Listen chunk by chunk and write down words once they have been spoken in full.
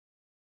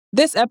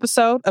This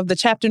episode of the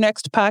Chapter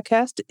Next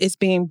podcast is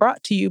being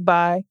brought to you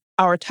by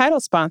our title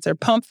sponsor,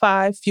 Pump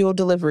 5 Fuel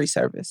Delivery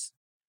Service.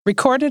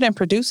 Recorded and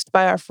produced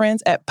by our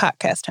friends at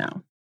Podcast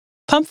Town.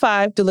 Pump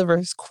 5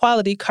 delivers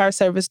quality car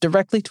service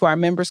directly to our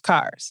members'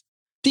 cars.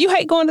 Do you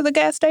hate going to the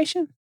gas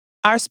station?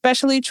 Our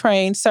specially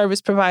trained service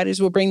providers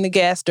will bring the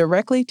gas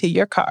directly to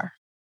your car.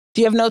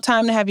 Do you have no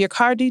time to have your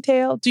car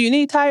detailed? Do you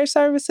need tire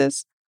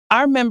services?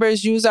 Our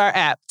members use our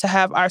app to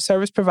have our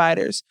service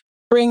providers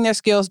bring their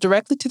skills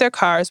directly to their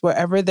cars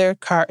wherever their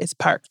car is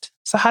parked.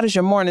 So how does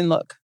your morning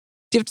look?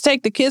 Do you have to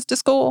take the kids to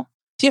school?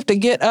 Do you have to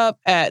get up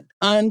at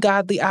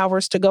ungodly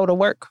hours to go to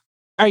work?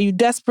 Are you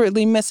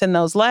desperately missing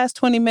those last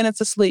 20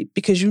 minutes of sleep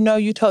because you know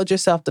you told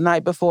yourself the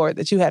night before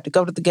that you had to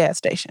go to the gas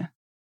station?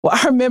 Well,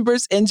 our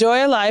members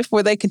enjoy a life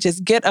where they can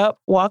just get up,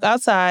 walk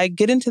outside,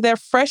 get into their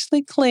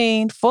freshly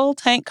cleaned, full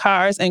tank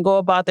cars and go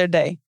about their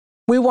day.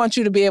 We want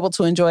you to be able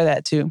to enjoy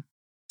that too.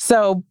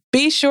 So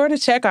be sure to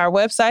check our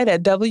website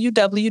at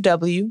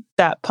www.pump5,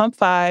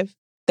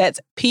 that's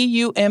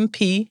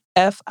PUMPFIVE.com.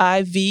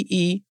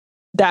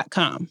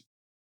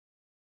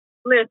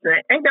 Listen,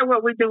 ain't that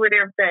what we do with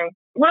everything?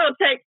 We'll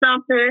take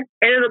something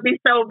and it'll be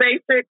so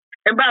basic.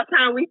 And by the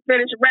time we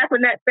finish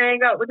wrapping that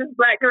thing up with this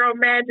black girl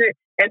magic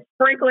and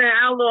sprinkling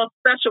our little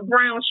special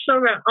brown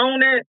sugar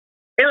on it,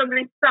 it'll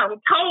be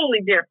something totally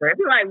different.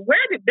 Be like,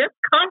 where did this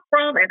come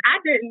from? And I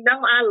didn't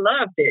know I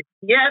loved it.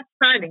 Yes,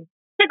 honey.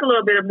 Take a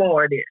little bit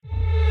more of this.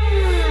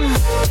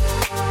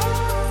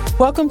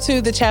 Welcome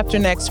to the Chapter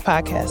Next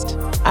podcast.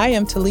 I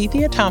am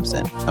Talithia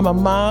Thompson. I'm a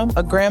mom,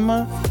 a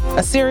grandma,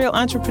 a serial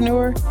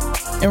entrepreneur,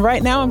 and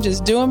right now I'm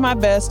just doing my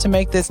best to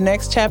make this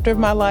next chapter of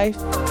my life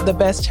the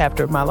best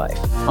chapter of my life,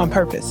 on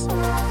purpose.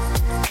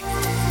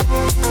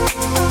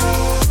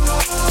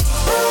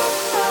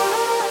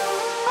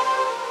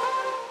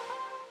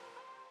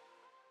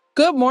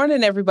 Good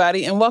morning,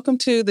 everybody, and welcome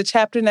to the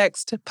Chapter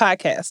Next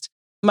podcast.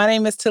 My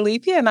name is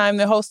Talithia, and I'm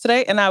the host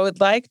today, and I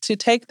would like to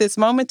take this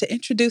moment to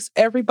introduce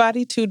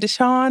everybody to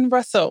Deshawn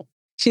Russell.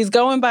 She's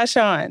going by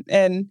Sean,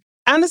 and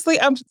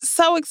honestly, I'm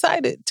so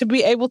excited to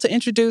be able to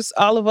introduce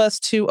all of us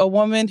to a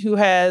woman who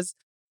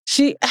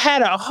she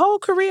had a whole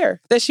career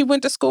that she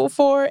went to school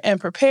for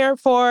and prepared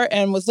for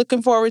and was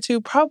looking forward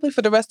to probably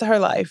for the rest of her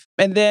life.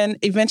 And then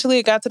eventually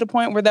it got to the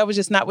point where that was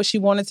just not what she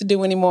wanted to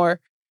do anymore.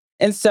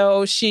 And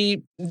so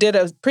she did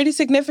a pretty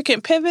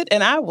significant pivot,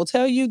 and I will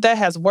tell you that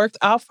has worked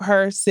out for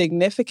her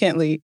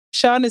significantly.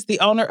 Sean is the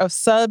owner of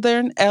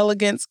Southern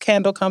Elegance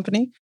Candle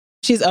Company.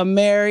 She's a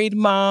married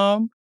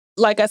mom.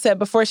 Like I said,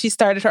 before she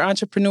started her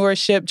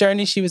entrepreneurship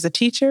journey, she was a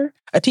teacher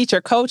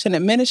coach, and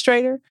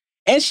administrator,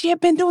 and she had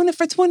been doing it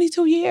for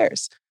 22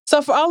 years.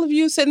 So for all of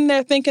you sitting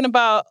there thinking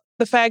about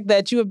the fact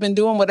that you have been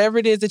doing whatever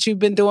it is that you've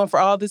been doing for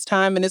all this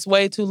time and it's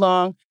way too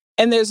long,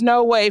 and there's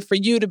no way for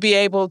you to be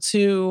able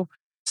to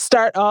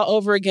start all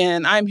over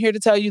again, I'm here to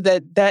tell you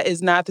that that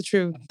is not the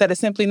truth. That is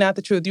simply not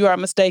the truth. You are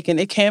mistaken.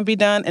 It can be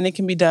done, and it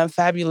can be done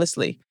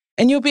fabulously.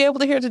 And you'll be able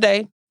to hear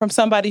today from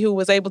somebody who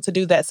was able to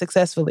do that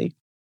successfully.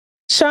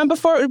 Sean,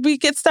 before we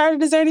get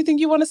started, is there anything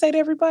you want to say to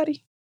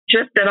everybody?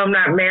 Just that I'm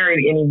not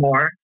married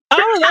anymore.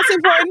 Oh, that's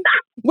important.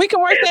 We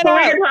can work that out.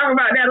 We can talk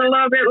about that a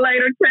little bit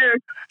later, too.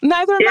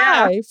 Neither am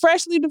I.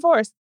 Freshly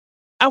divorced.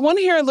 I want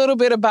to hear a little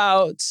bit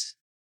about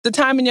the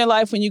time in your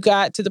life when you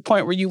got to the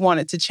point where you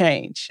wanted to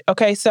change.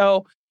 Okay,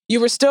 so you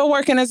were still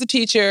working as a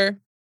teacher,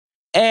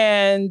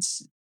 and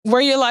where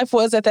your life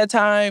was at that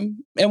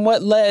time and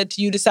what led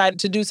to you deciding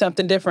to do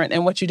something different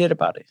and what you did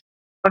about it.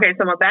 Okay, so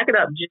I'm going to back it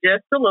up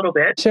just a little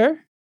bit. Sure.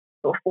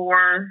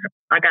 Before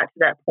I got to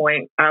that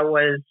point, I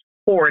was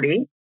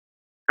 40.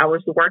 I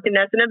was working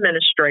as an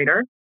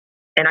administrator,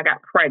 and I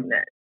got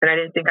pregnant, and I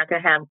didn't think I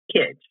could have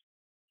kids.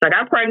 So I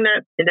got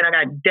pregnant, and then I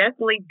got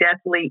deathly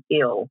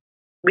ill.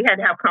 We had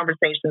to have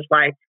conversations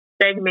like,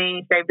 save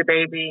me, save the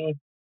baby,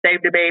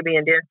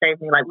 and then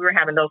save me. Like, we were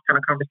having those kind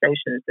of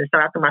conversations. And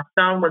so after my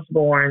son was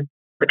born,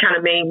 it kind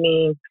of made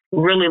me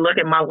really look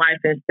at my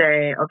life and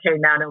say, okay,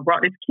 now I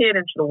brought this kid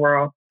into the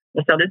world.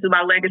 And so this is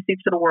my legacy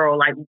to the world.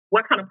 Like,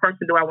 what kind of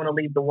person do I want to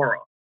leave the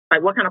world?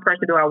 Like, what kind of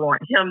person do I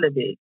want him to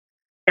be?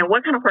 And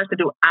what kind of person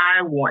do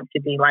I want to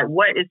be? Like,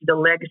 what is the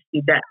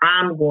legacy that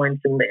I'm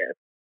going to live?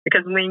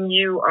 Because when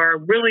you are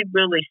really,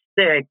 really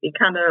sick, it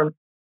kind of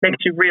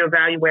makes you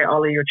reevaluate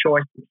all of your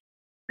choices.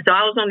 So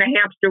I was on the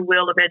hamster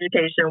wheel of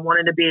education,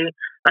 wanted to be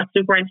a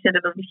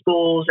superintendent of the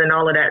schools and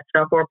all of that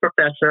stuff, or a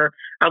professor.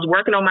 I was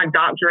working on my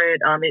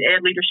doctorate in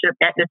ed leadership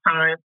at the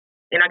time,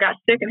 and I got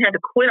sick and had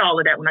to quit all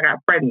of that when I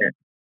got pregnant.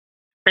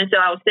 And so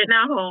I was sitting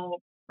at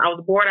home. I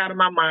was bored out of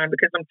my mind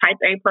because I'm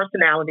type A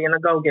personality and a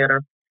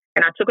go-getter.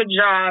 And I took a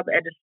job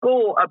at the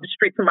school up the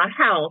street from my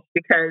house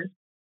because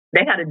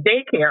they had a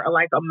daycare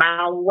like a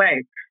mile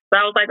away. So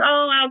I was like,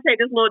 oh, I'll take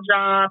this little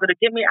job. It'll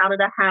get me out of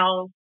the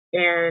house,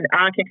 and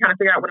I can kind of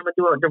figure out what I'm going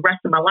to do with the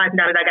rest of my life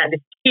now that I got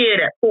this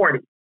kid at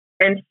 40.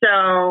 And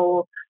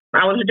so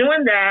I was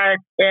doing that,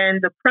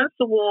 and the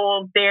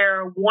principal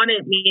there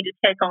wanted me to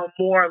take on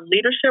more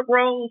leadership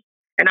roles,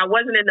 and I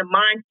wasn't in the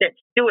mindset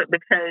to do it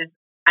because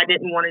I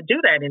didn't want to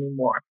do that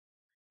anymore.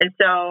 And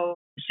so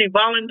she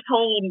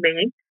voluntold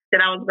me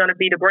that I was going to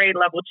be the grade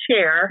level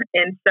chair.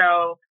 And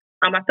so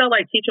I felt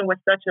like teaching was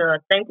such a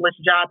thankless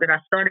job that I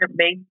started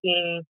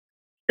making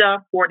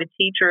stuff for the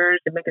teachers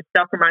and making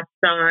stuff for my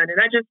son. And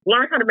I just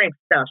learned how to make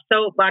stuff.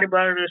 Soap, body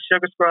butter,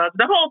 sugar scrubs,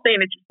 the whole thing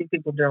that you see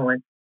people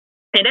doing.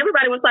 And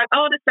everybody was like,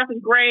 oh, this stuff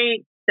is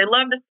great. They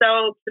love the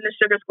soaps and the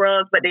sugar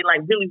scrubs, but they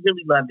like really,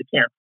 really love the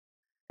candles.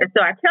 And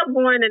so I kept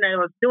going and I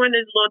was doing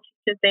this little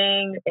teaching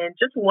thing. And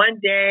just one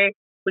day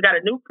we got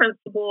a new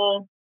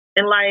principal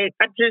and like,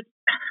 I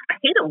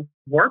hated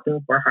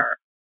working for her.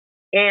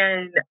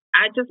 And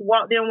I just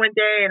walked in one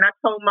day and I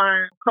told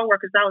my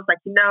coworkers, I was like,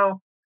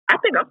 I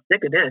think I'm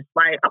sick of this.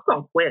 Like, I'm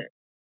going to quit.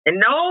 And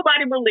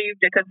nobody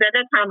believed it because at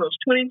that time it was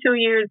 22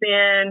 years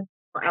in.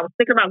 I was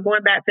thinking about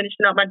going back,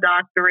 finishing up my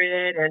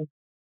doctorate and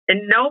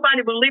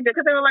nobody believed it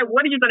because they were like,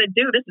 what are you going to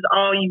do? This is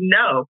all you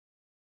know.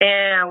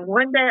 And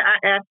one day I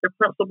asked the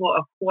principal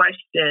a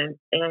question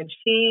and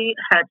she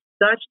had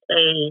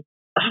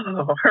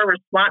her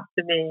response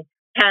to me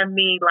had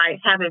me like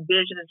having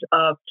visions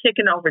of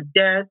kicking over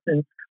desks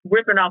and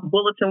ripping off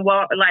bulletin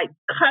wall, like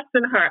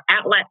cussing her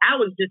out. Like I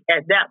was just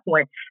at that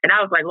point. And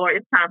I was like, Lord,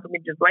 it's time for me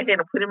to just go ahead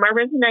and put in my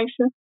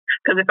resignation.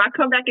 Because if I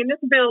come back in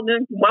this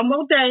building one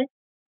more day,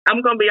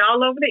 I'm going to be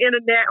all over the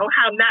internet on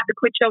how not to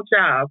quit your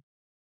job.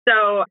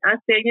 So I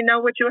said, you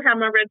know what, you'll have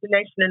my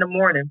resignation in the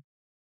morning.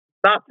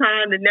 About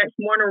time the next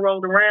morning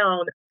rolled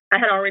around, I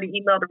had already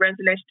emailed the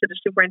resignation to the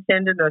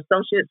superintendent, the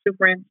associate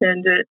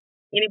superintendent,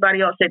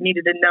 anybody else that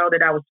needed to know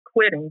that I was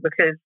quitting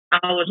because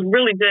I was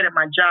really good at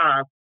my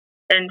job.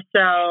 And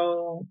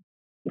so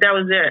that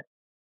was it.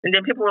 And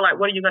then people were like,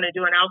 what are you going to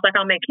do? And I was like,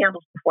 I'll make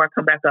candles before I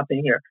come back up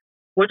in here,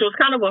 which was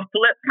kind of a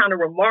flip kind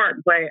of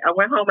remark. But I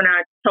went home and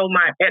I told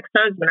my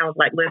ex-husband, I was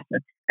like,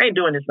 listen, I ain't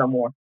doing this no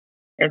more.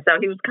 And so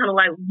he was kind of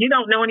like, you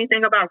don't know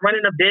anything about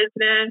running a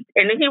business.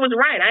 And he was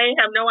right. I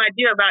didn't have no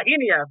idea about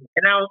any of it.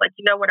 And I was like,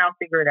 you know what? I'll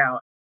figure it out.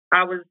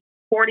 I was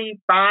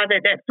 45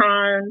 at that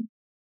time.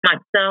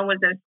 My son was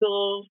in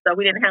school, so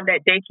we didn't have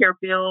that daycare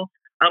bill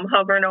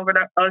hovering over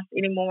us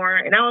anymore.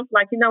 And I was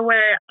like, you know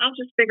what? I'll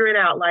just figure it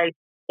out. Like,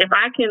 if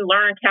I can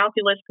learn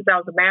calculus, because I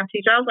was a math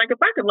teacher, I was like, if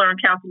I can learn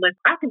calculus,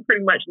 I can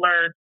pretty much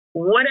learn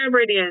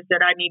whatever it is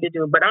that I need to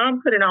do. But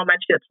I'm putting all my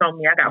chips on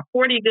me. I got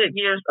 40 good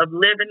years of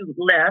living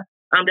left.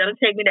 That'll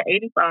take me to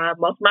 85.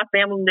 Most of my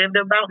family lived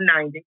about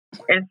 90.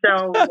 And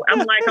so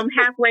I'm like, I'm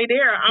halfway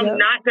there. I'm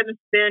not going to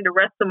spend the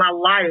rest of my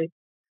life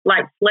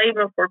like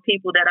slaving for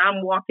people that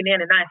I'm walking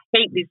in. And I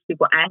hate these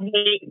people. I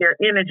hate their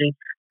energy.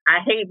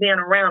 I hate being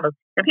around them.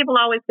 And people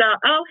always go,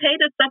 oh,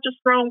 hate is such a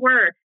strong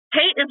word.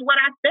 Hate is what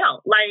I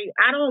felt. Like,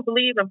 I don't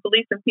believe in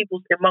policing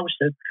people's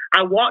emotions.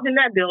 I walked in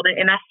that building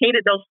and I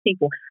hated those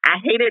people. I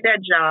hated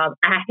that job.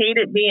 I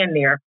hated being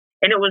there.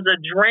 And it was a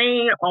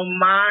drain on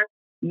my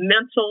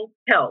mental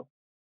health.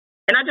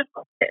 And I just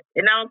quit.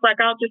 And I was like,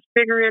 I'll just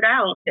figure it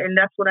out. And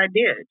that's what I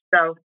did.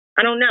 So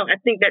I don't know. I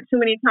think that too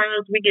many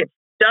times we get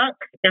stuck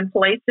in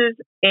places.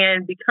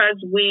 And because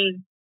we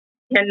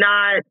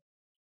cannot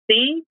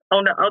see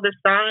on the other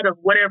side of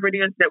whatever it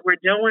is that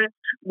we're doing,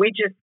 we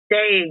just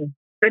stay in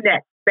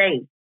that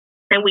space.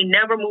 And we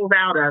never move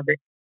out of it.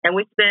 And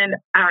we spend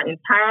our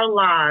entire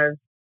lives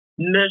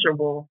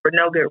miserable for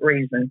no good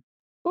reason.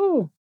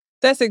 Ooh,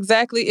 that's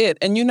exactly it.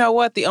 And you know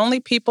what? The only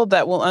people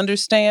that will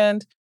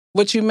understand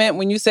what you meant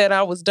when you said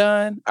I was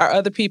done are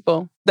other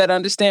people that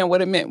understand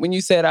what it meant when you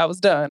said I was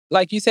done.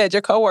 Like you said,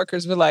 your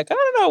coworkers were like, I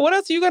don't know, what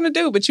else are you going to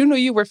do? But you knew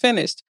you were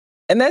finished.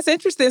 And that's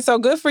interesting. So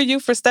good for you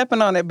for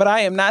stepping on it. But I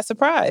am not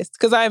surprised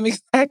because I am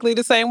exactly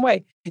the same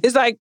way. It's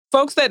like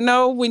folks that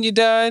know when you're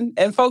done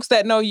and folks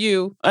that know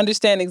you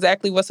understand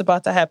exactly what's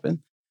about to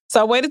happen.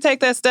 So way to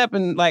take that step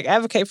and like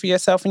advocate for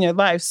yourself in your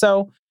life.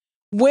 So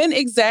when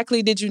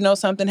exactly did you know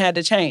something had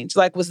to change?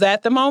 Like, was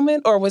that the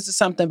moment or was it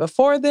something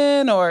before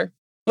then? Or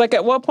like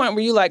at what point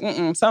were you like,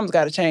 something's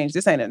got to change.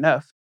 This ain't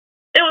enough.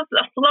 It was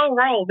a slow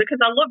roll because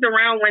I looked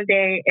around one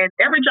day and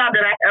every job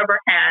that I ever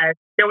had,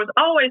 there was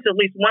always at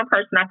least one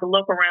person I could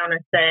look around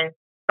and say,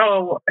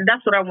 oh,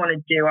 that's what I want to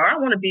do. Or I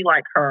want to be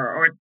like her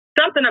or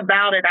something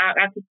about it.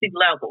 I could see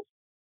levels.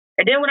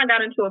 And then when I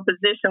got into a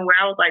position where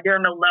I was like, there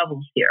are no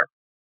levels here.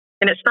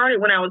 And it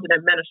started when I was an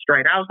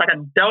administrator. I was like, I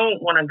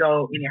don't want to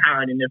go any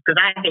higher than this because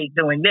I hate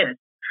doing this.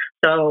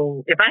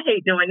 So if I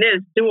hate doing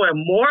this, doing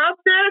more of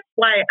this,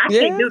 like I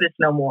can't do this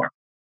no more.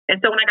 And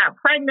so when I got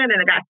pregnant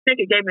and I got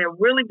sick, it gave me a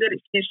really good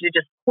excuse to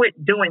just quit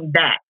doing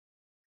that.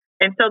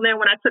 And so then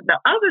when I took the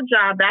other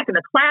job back in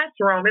the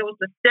classroom, it was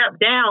a step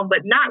down,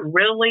 but not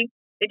really.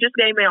 It just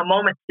gave me a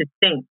moment to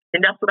think.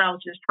 And that's what I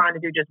was just trying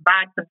to do, just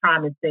buy some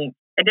time and think.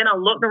 And then I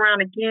looked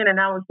around again and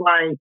I was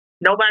like,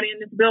 nobody in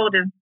this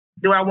building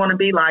do I want to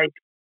be like.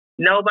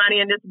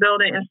 Nobody in this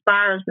building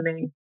inspires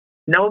me.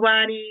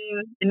 Nobody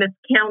in this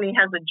county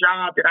has a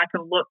job that I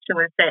can look to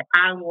and say,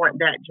 I want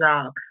that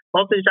job.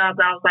 Most of the jobs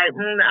I was like,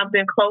 I've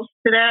been close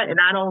to that and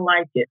I don't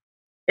like it.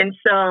 And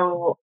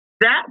so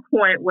that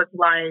point was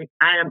like,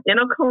 I am in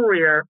a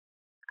career.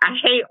 I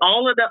hate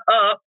all of the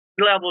up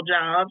level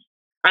jobs.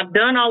 I've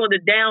done all of the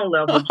down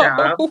level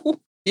jobs.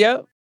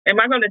 Yep. Am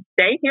I going to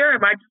stay here?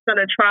 Am I just going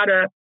to try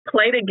to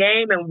play the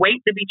game and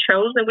wait to be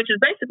chosen, which is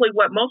basically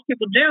what most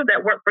people do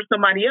that work for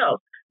somebody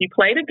else. You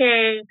play the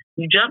game,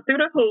 you jump through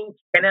the hoops,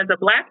 and as a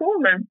Black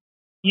woman,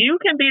 you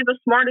can be the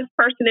smartest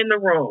person in the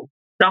room,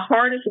 the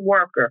hardest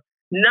worker,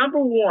 number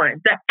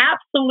one, the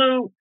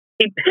absolute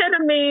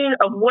epitome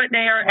of what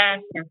they are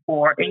asking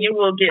for, and you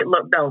will get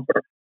looked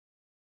over.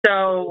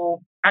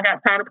 So I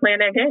got tired of playing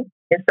that game.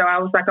 And so I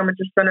was like, I'm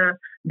just going to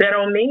bet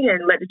on me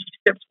and let the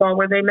chips fall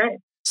where they may.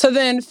 So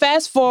then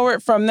fast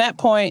forward from that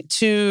point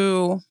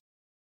to,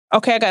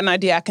 okay, I got an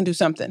idea. I can do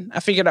something. I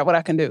figured out what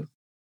I can do.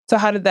 So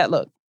how did that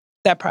look,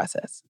 that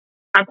process?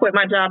 I quit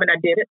my job and I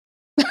did it.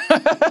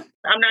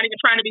 I'm not even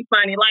trying to be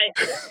funny.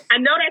 Like, I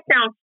know that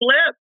sounds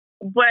flip,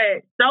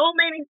 but so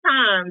many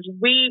times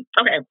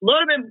a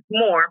little bit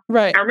more.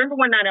 Right. I remember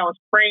one night I was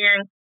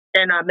praying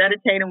and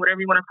meditating, whatever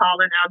you want to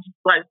call it. And I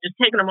was just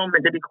taking a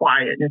moment to be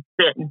quiet and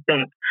sit and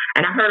think.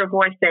 And I heard a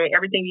voice say,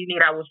 everything you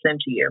need, I will send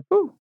to you.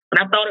 Ooh. And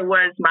I thought it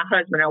was my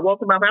husband. I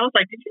woke him up. I was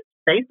like, did you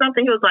say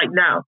something? He was like,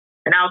 no.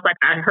 And I was like,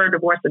 I heard the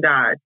voice of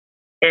God.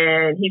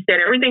 And he said,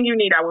 everything you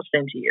need, I will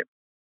send to you.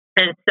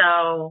 And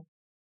so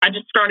I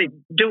just started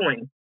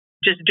doing.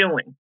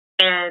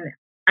 And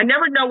I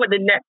never know what the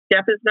next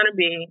step is going to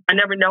be. I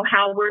never know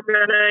how we're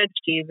going to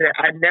achieve it.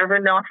 I never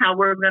know how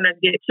we're going to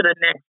get to the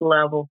next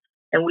level.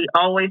 And we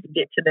always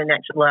get to the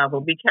next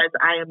level because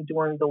I am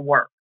doing the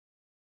work.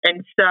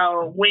 And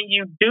so when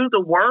you do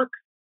the work,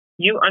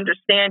 you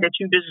understand that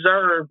you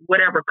deserve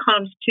whatever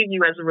comes to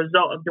you as a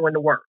result of doing the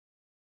work.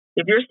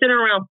 If you're sitting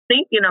around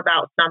thinking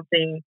about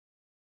something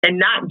and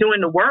not doing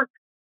the work,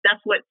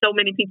 that's what so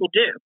many people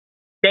do.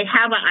 They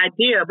have an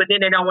idea, but then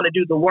they don't want to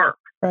do the work.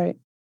 Right.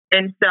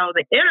 And so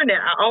the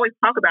internet, I always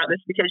talk about this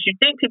because you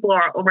think people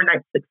are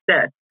overnight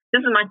success.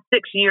 This is my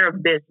 6th year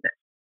of business.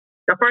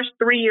 The first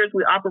 3 years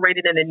we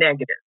operated in the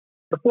negative.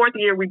 The 4th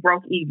year we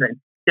broke even.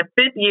 The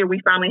 5th year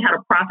we finally had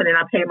a profit and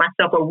I paid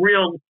myself a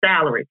real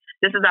salary.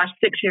 This is our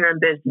 6th year in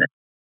business.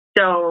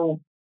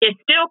 So it's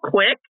still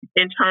quick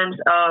in terms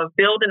of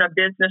building a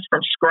business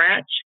from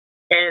scratch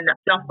and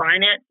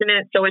self-financing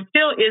it. So it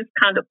still is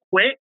kind of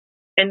quick.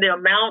 And the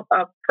amount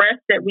of press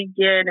that we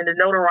get and the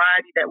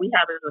notoriety that we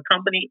have as a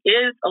company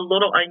is a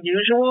little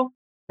unusual,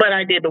 but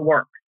I did the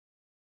work.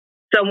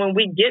 So when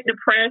we get the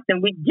press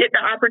and we get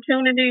the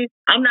opportunities,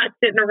 I'm not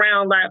sitting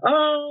around like,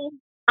 oh,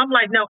 I'm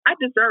like, no, I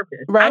deserve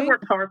this. Right. I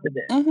worked hard for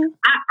this. Mm-hmm.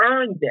 I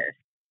earned this.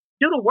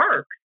 Do the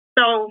work.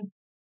 So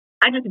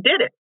I just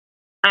did it.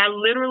 I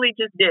literally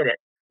just did it.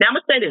 Now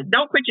I'm going to say this.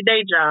 Don't quit your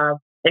day job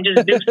and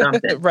just do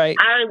something. Right.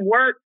 I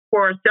worked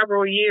for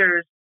several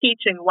years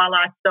teaching while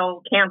I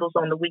sold candles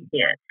on the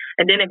weekend.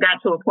 And then it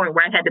got to a point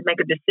where I had to make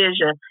a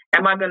decision.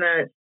 Am I going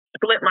to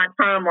split my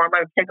time or am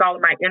I going to take all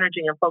of my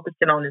energy and focus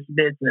it on this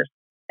business?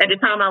 At the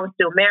time I was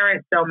still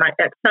married, so my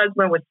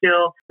ex-husband was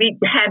still, we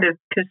had to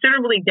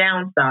considerably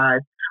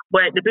downsize,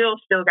 but the bills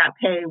still got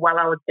paid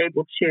while I was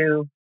able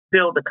to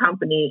build the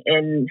company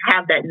and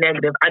have that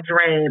negative. I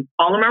drained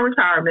all of my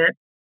retirement,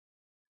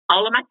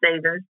 all of my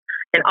savings,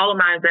 and all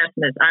of my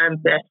investments. I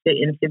invested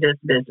into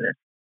this business.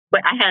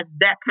 But I had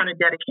that kind of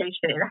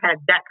dedication and I had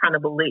that kind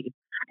of belief.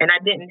 And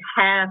I didn't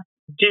have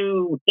to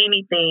do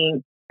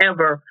anything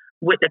ever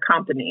with the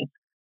company.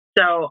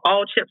 So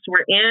all chips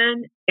were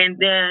in. And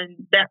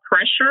then that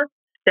pressure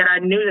that I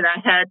knew that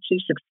I had to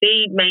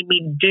succeed made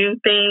me do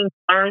things,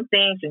 learn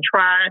things, and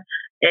try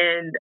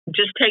and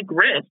just take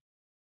risks.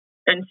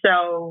 And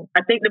so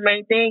I think the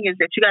main thing is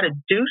that you got to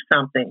do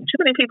something. Too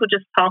many people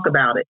just talk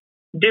about it.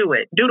 Do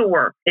it. Do the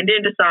work. And then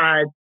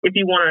decide if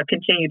you want to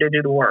continue to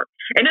do the work.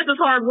 And this is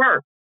hard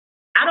work.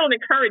 I don't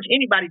encourage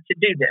anybody to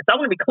do this. I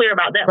want to be clear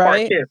about that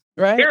part too.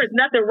 Right. There is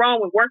nothing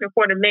wrong with working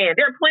for the man.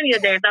 There are plenty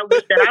of days I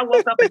wish that I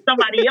woke up and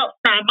somebody else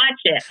signed my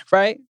check.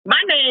 Right. My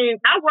name,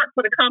 I work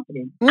for the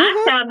company. Mm-hmm.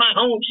 I sign my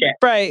own check.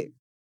 Right.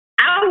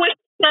 I wish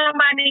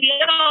somebody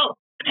else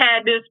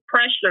had this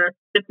pressure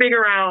to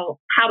figure out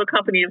how the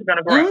company is going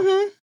to grow.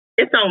 Mm-hmm.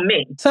 It's on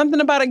me. Something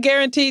about a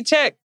guaranteed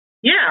check.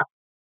 Yeah.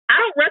 I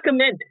don't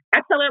recommend it.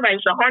 I tell everybody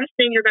it's the hardest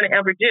thing you're going to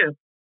ever do.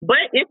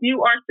 But if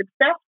you are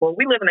successful,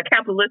 we live in a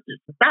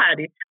capitalistic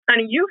society,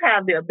 honey, you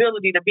have the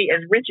ability to be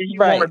as rich as you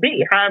want to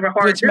be, however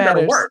hard you're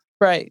going to work.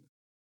 Right.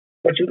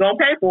 But you're going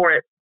to pay for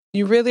it.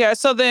 You really are.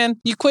 So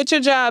then you quit your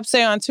job,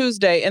 say on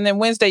Tuesday, and then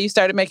Wednesday you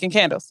started making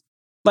candles.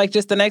 Like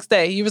just the next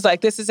day, you was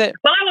like, this is it.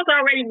 Well, I was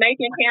already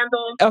making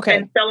candles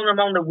and selling them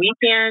on the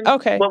weekend.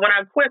 Okay. But when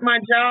I quit my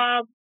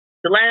job,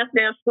 the last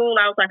day of school,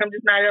 I was like, I'm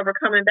just not ever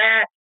coming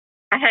back.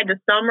 I had the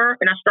summer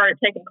and I started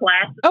taking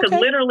classes because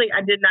literally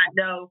I did not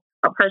know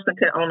a person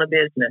could own a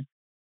business.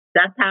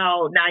 That's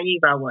how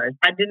naive I was.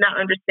 I did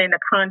not understand the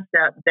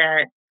concept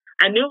that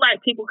I knew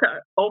like people could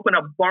open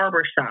a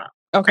barber shop.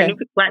 Okay. I knew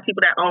Black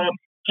people that own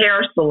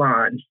hair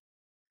salons.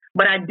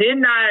 But I did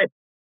not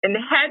and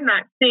had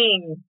not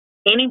seen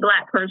any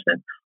Black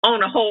person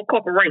own a whole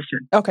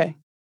corporation. Okay.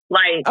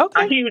 Like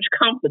a huge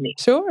company.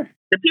 Sure.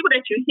 The people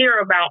that you hear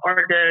about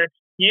are the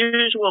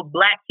usual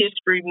Black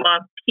History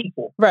Month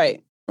people.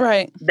 Right.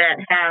 Right. That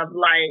have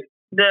like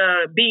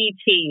the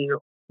BET.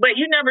 But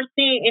you never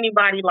see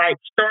anybody like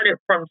started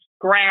from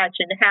scratch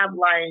and have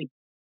like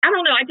I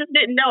don't know. I just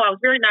didn't know. I was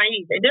very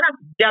naive. And then I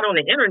got on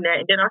the internet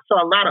and then I saw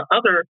a lot of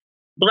other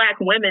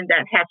Black women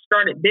that had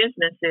started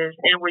businesses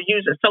and were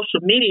using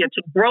social media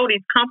to grow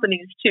these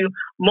companies to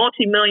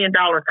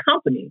multi-million-dollar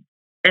companies.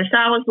 And so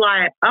I was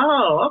like,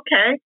 oh,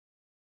 okay.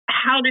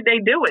 How did they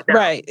do it though?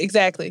 Right,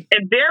 exactly.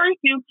 And very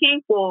few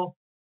people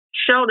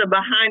show the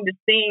behind the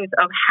scenes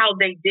of how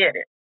they did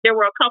it. There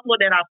were a couple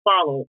that I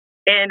followed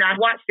and I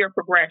watched their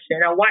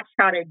progression. I watched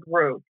how they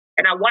grew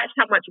and I watched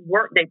how much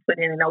work they put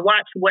in and I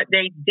watched what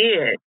they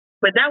did.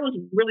 But that was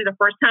really the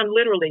first time,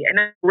 literally. And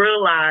I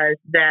realized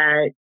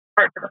that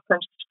start from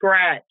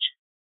scratch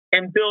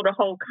and build a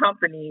whole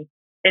company.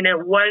 And it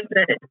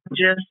wasn't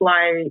just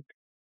like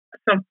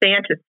some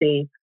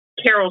fantasy,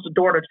 Carol's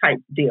daughter type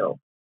deal.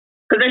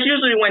 Because that's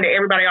usually one that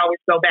everybody always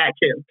go back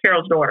to,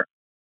 Carol's daughter.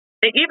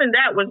 And even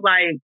that was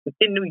like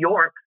in New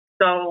York.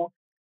 So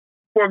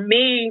for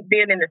me,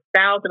 being in the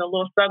South and a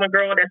little Southern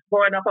girl that's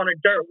growing up on a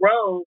dirt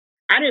road,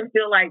 I didn't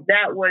feel like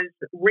that was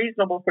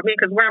reasonable for me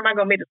because where am I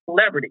going to meet a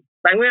celebrity?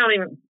 Like we don't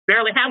even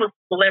barely have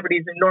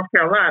celebrities in North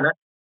Carolina.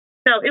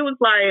 So it was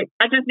like,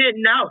 I just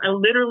didn't know. I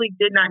literally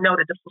did not know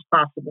that this was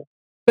possible.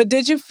 But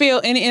did you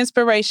feel any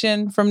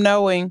inspiration from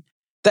knowing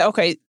that,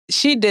 okay,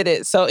 she did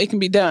it, so it can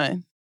be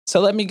done? So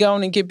let me go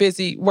on and get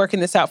busy working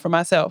this out for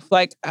myself.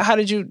 Like, how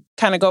did you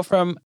kind of go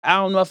from, I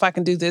don't know if I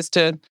can do this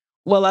to,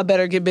 well, I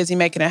better get busy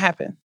making it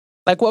happen?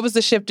 Like, what was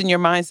the shift in your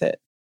mindset?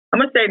 I'm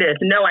going to say this.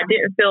 No, I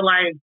didn't feel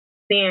like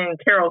seeing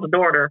Carol's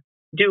daughter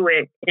do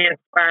it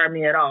inspired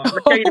me at all. I'm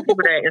going to tell you the people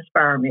that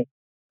inspire me.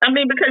 I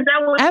mean, because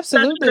that was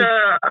Absolutely. such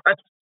a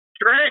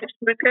stretch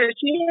because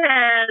she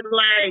had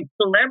like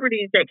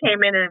celebrities that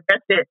came in and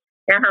invested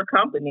in her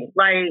company.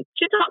 Like,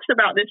 she talks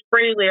about this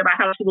freely about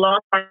how she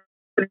lost her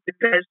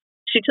because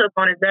she took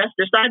on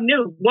investors. So I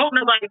knew, won't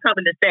nobody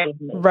coming to save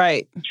me.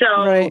 Right. So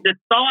right. The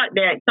thought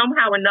that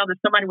somehow or another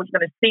somebody was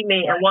going to see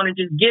me and want to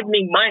just give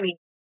me money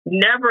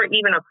never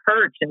even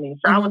occurred to me.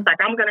 So I was like,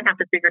 I'm going to have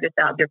to figure this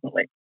out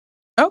differently.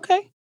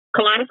 Okay.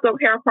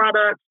 Kaleidoscope Hair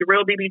Products, The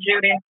Real BB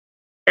Judy,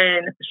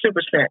 and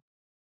Super Scent.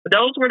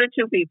 Those were the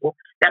two people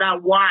that I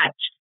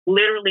watched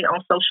literally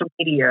on social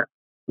media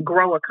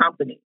grow a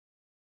company.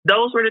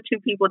 Those were the two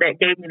people that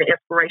gave me the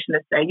inspiration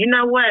to say, you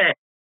know what?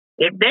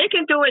 If they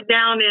can do it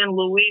down in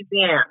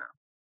Louisiana,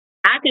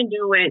 I can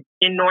do it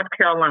in North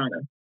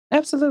Carolina.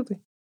 Absolutely.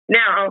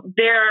 Now,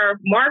 their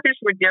markets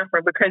were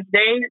different because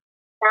they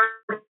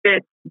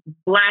target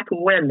Black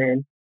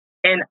women,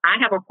 and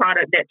I have a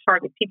product that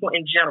targets people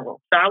in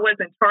general. So I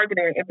wasn't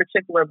targeting in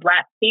particular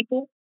Black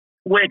people,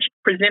 which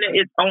presented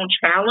its own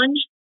challenge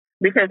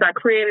because I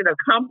created a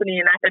company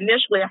and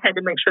initially I had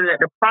to make sure that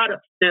the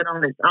product stood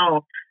on its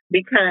own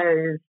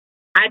because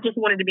I just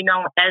wanted to be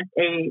known as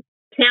a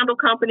candle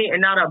company and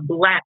not a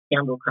Black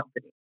candle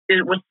company.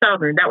 It was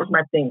Southern. That was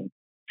my thing.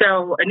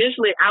 So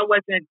initially, I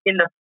wasn't in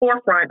the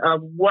forefront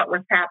of what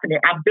was happening.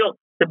 I built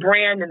the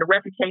brand and the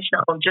reputation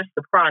on just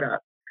the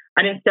product.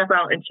 I didn't step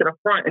out into the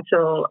front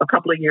until a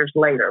couple of years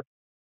later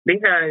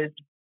because,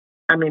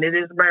 I mean, it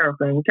is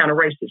America and kind of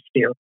racist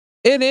still.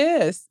 It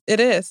is. It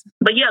is.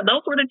 But yeah,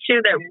 those were the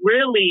two that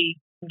really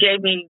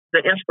gave me the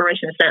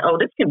inspiration to say, oh,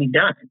 this can be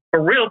done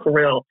for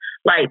real,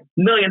 like $1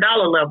 million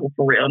level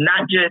for real,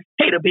 not just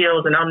pay the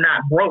bills and I'm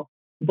not broke,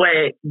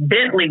 but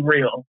Bentley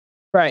real.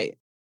 Right.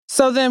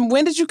 So then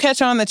when did you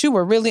catch on that you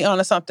were really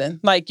onto something?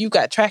 Like you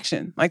got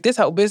traction, like this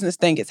whole business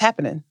thing is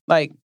happening.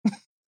 Like,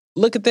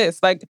 look at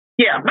this. Like,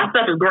 yeah, my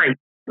stuff is great.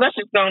 Let's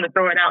just go and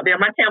throw it out there.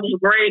 My candles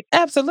are great.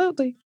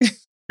 Absolutely.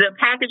 The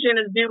packaging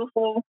is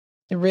beautiful.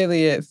 It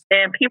really is.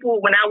 And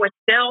people, when I would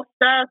sell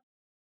stuff,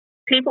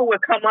 people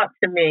would come up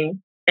to me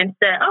and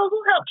say, oh,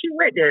 who helped you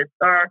with this?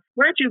 Or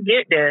where'd you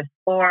get this?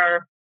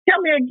 Or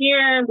tell me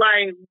again,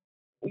 like,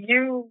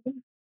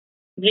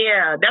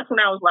 that's when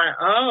I was like,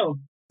 oh.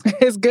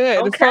 It's good.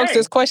 Okay. The folks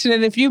is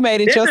questioning if you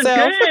made it this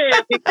yourself. Is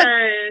good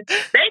because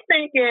they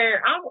thinking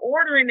I'm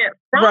ordering it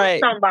from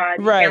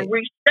somebody and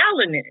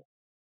reselling it.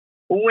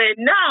 When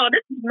no,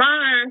 this is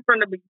mine from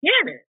the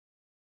beginning.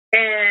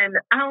 And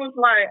I was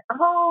like,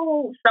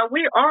 oh, so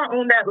we are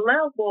on that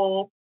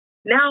level.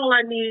 Now all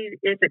I need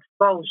is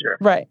exposure.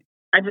 Right.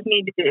 I just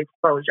need the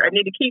exposure. I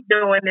need to keep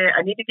doing it.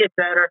 I need to get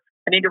better.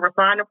 I need to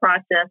refine the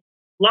process,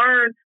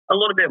 learn a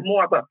little bit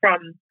more. But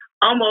from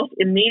almost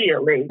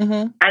immediately,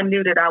 I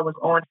knew that I was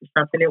on to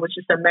something. It was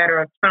just a matter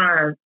of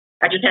time.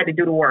 I just had to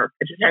do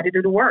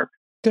the work.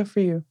 Good for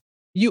you.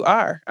 You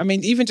are. I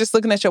mean, even just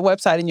looking at your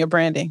website and your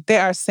branding, they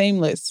are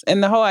seamless.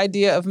 And the whole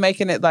idea of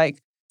making it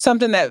like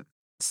something that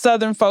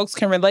Southern folks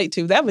can relate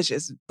to, that was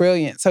just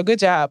brilliant. So good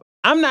job.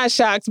 I'm not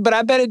shocked, but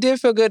I bet it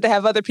did feel good to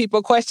have other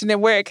people questioning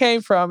where it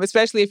came from,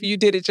 especially if you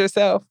did it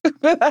yourself.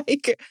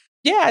 Like,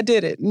 yeah, I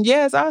did it. And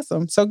yeah, it's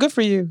awesome. So good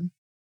for you.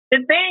 The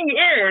thing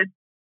is,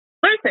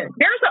 listen,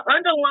 there's an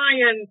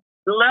underlying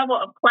level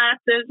of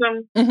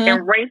classism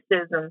and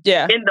racism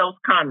in those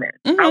comments.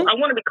 I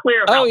want to be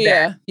clear about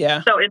that.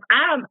 Yeah. So if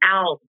I'm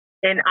out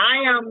and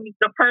I am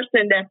the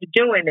person that's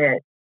doing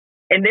it,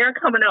 and they're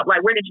coming up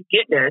like, where did you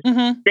get this?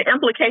 The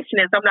implication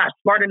is I'm not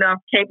smart enough,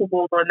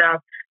 capable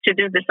enough to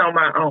do this on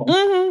my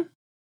own.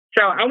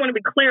 So I want to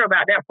be clear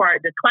about that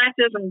part. The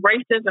classism,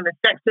 racism, and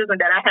sexism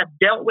that I have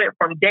dealt with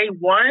from day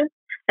one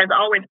has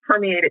always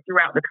permeated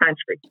throughout the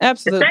country.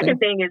 Absolutely. The second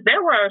thing is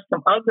there were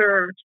some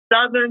other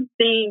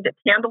Southern-themed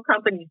candle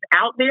companies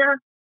out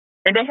there,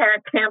 and they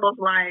had candles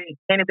like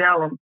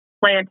Antebellum,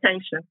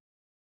 Plantation.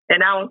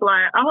 And I was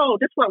like, oh,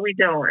 this is what we're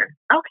doing.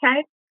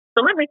 Okay.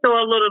 So let me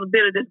throw a little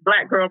bit of this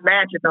Black girl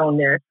magic on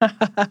there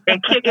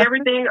and kick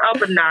everything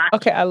up a notch.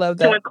 Okay, I love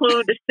that. To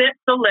include the scent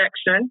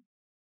selection.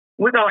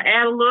 We're going to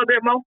add a little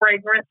bit more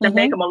fragrance and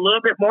make them a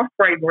little bit more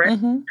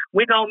fragrant.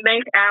 We're going to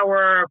make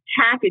our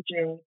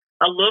packaging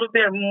a little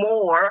bit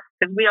more,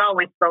 because we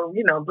always throw,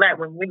 Black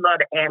women, we love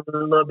to add a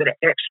little bit of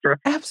extra.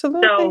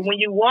 Absolutely. So when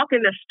you walk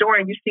in the store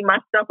and you see my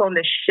stuff on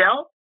the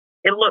shelf,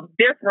 it looks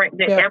different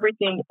than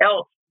everything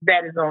else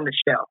that is on the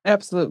shelf.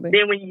 Absolutely.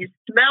 Then when you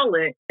smell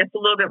it, it's a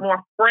little bit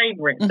more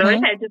fragrant. So it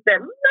had just that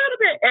little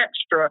bit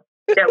extra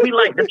that we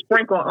like to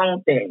sprinkle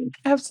on things.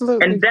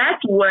 Absolutely. And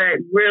that's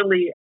what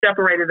really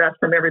separated us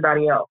from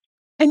everybody else.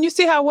 And you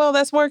see how well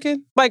that's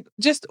working? Like,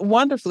 just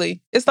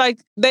wonderfully. It's like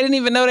they didn't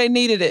even know they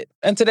needed it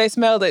until they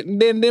smelled it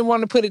and then didn't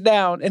want to put it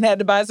down and had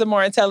to buy some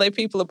more and tell their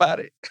people about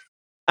it.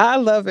 I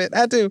love it.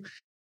 I do.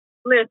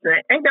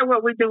 Listen, ain't that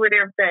what we do with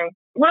everything?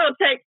 We'll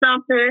take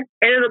something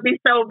and it'll be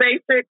so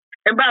basic.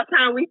 And by the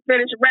time we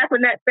finish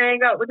wrapping that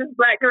thing up with this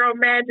Black girl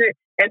magic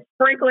and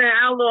sprinkling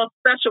our little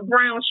special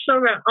brown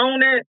sugar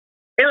on it,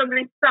 it'll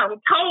be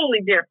something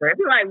totally different.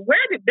 Be like,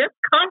 where did this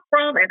come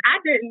from? And I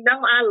didn't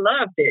know I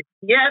loved it.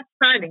 Yes,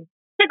 honey.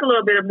 Take a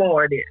little bit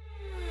more of this.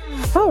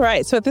 All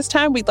right. So at this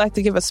time, we'd like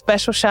to give a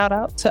special shout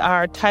out to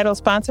our title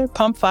sponsor,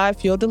 Pump 5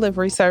 Fuel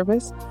Delivery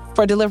Service,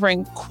 for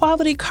delivering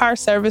quality car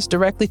service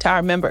directly to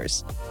our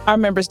members. Our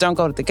members don't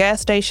go to the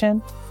gas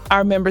station.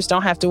 Our members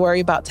don't have to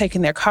worry about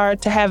taking their car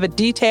to have it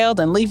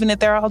detailed and leaving it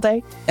there all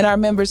day. And our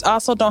members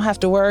also don't have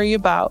to worry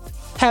about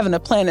having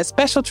to plan a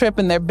special trip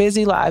in their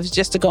busy lives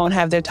just to go and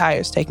have their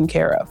tires taken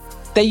care of.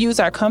 They use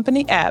our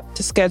company app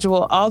to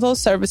schedule all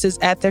those services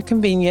at their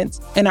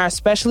convenience, and our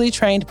specially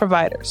trained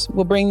providers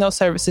will bring those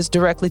services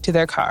directly to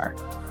their car.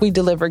 We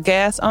deliver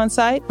gas on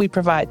site, we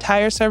provide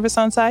tire service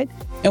on site,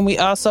 and we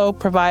also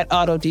provide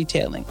auto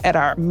detailing at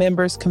our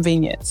members'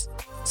 convenience.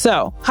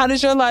 So, how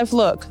does your life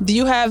look? Do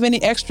you have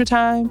any extra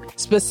time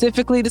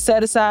specifically to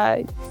set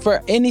aside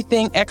for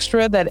anything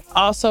extra that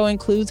also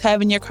includes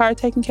having your car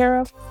taken care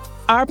of?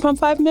 Our Pump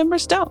 5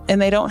 members don't, and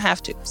they don't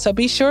have to. So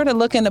be sure to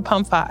look into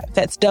Pump 5.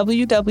 That's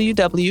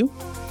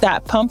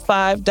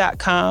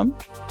www.pump5.com.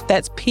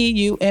 That's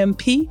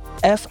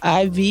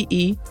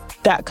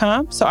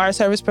PUMPFIVE.com. So our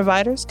service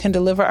providers can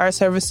deliver our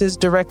services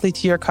directly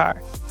to your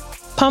car.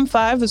 Pump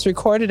 5 is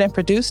recorded and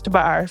produced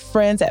by our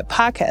friends at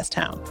Podcast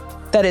Town.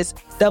 That is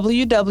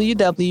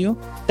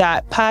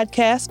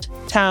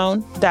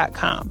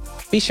www.podcasttown.com.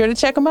 Be sure to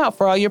check them out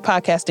for all your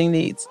podcasting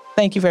needs.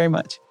 Thank you very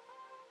much.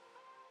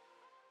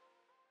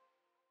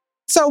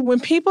 So when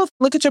people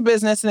look at your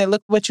business and they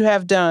look at what you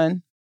have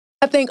done,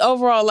 I think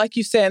overall, like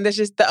you said, there's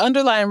just the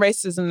underlying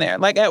racism there.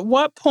 Like, at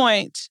what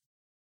point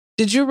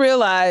did you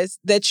realize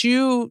that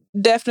you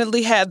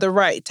definitely had the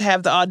right to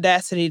have the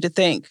audacity to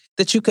think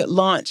that you could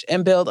launch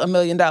and build $1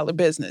 million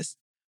business?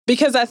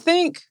 Because I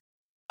think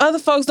other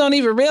folks don't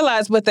even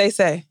realize what they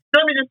say.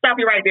 Let me just stop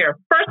you right there.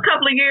 First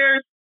couple of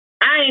years,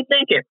 I ain't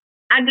thinking.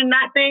 I did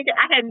not think.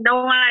 I had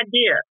no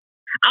idea.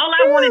 All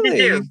I wanted to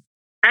do,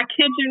 I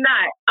kid you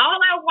not, all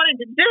I wanted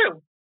to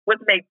do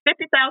was make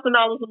 $50,000 a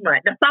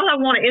month. That's all I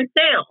wanted in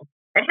sales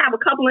and have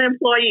a couple of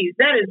employees.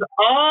 That is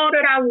all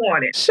that I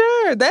wanted.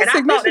 Sure, that's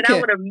significant. And I thought that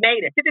I would have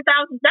made it.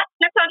 $50,000, that's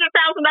 $600,000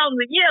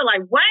 a year.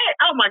 Like, what?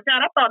 Oh, my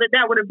God. I thought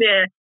that would have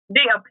been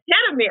the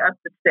epitome of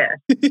success.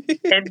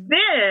 And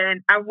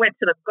then I went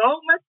to the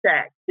Goldman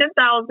Sachs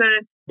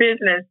 10,000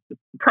 business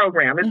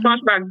program. It's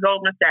sponsored by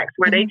Goldman Sachs,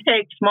 where they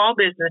take small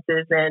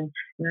businesses and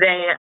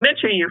they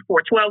mentor you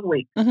for 12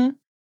 weeks.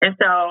 And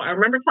so I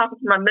remember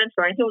talking to my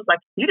mentor, and he was like,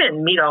 you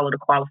didn't meet all of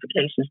the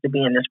qualifications to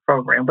be in this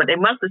program, but they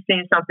must have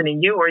seen something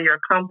in you or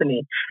your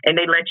company, and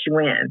they let you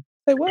in.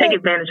 Take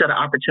advantage of the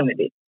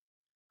opportunity.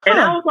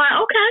 And I was like,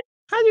 okay.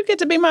 How'd you get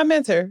to be my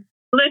mentor?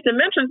 Listen,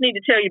 mentors need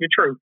to tell you the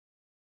truth.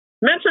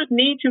 Mentors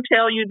need to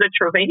tell you the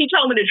truth. And he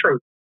told me the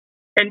truth.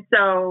 And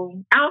so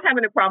I don't have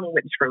any problem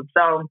with the truth.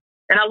 So,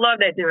 and I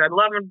love that dude. I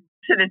love him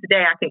to this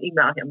day. I can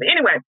email him. But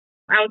anyway,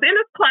 I was in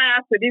this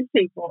class with these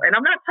people, and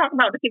I'm not talking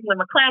about the people in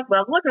my class, but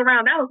I was looking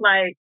around. I was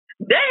like,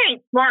 they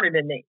ain't smarter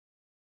than me.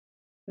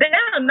 They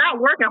are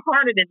not working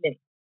harder than me.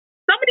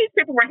 Some of these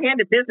people were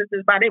handed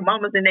businesses by their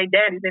mamas and their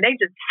daddies, and they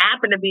just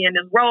happen to be in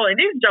this role. And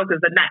these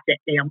jokers are not that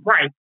damn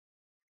bright.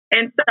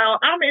 And so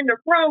I'm in the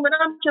room, and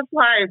I'm just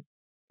like,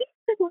 these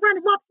people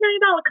running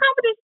multi-million-dollar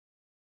companies,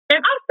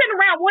 and I'm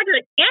sitting around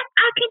wondering if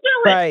I can do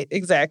it. Right,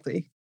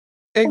 exactly.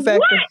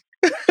 Exactly.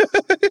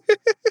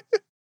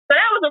 So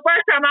that was the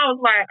first time I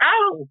was like,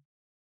 oh,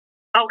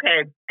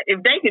 okay,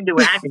 if they can do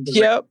it, I can do it.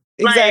 Yep,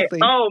 exactly.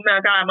 Like, oh my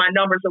God, my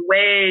numbers are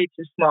way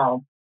too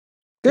small.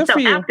 Good for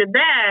you. After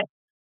that,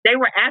 they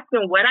were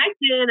asking what I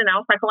did, and I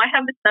was like, oh, I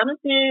have the 7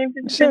 things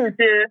and sure.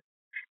 this.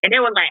 And they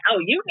were like, oh,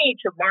 you need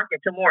to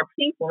market to more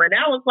people. And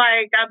I was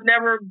like, I've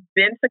never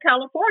been to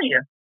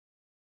California.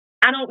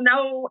 I don't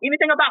know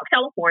anything about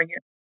California.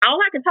 All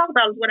I can talk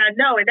about is what I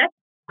know. And that's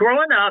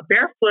growing up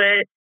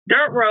barefoot,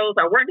 dirt roads.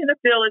 I worked in the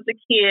field as a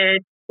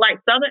kid, like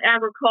Southern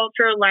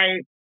agriculture,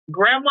 like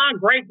grandma,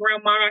 great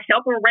grandma,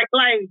 helping,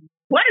 like,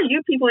 what are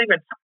you people even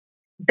talking?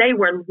 They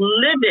were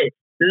livid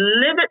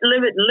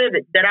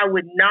that I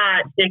would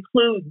not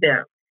include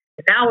them.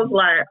 And I was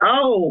like,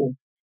 oh,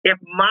 if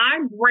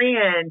my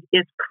brand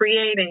is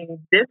creating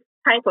this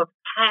type of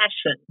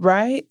passion,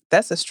 right?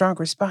 That's a strong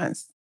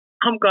response.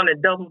 I'm going to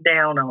double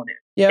down on it.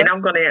 Yep. And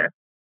I'm going to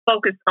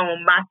focus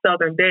on my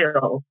Southern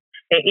Belle.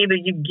 And either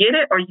you get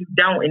it or you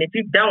don't. And if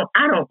you don't,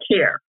 I don't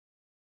care.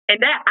 And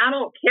that I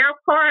don't care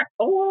part,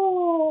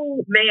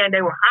 oh, man,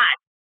 they were hot.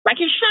 Like,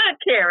 you should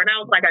care. And I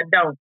was like, I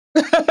don't.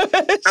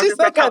 She's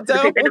like, I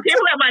don't. And the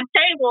people at my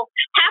table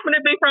happen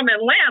to be from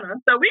Atlanta.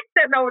 So we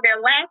sitting over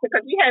there laughing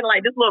because we had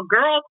like this little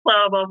girls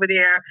club over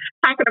there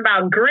talking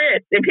about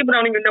grits. And people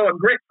don't even know what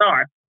grits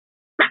are.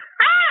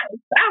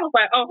 I was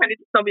like, oh, honey,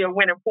 this is going to be a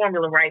winning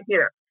formula right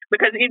here.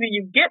 Because either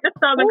you get the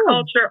Southern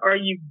culture or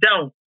you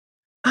don't.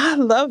 I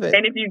love it.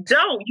 And if you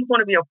don't, you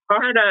want to be a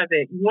part of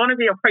it. You want to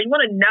be a part. You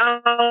want to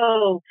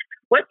know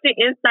what's the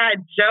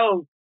inside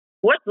joke.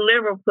 What's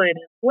liver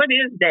pudding? What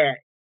is that?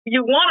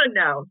 You want to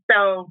know.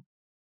 So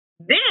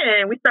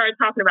then we started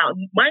talking about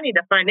money,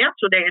 the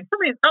financial day. And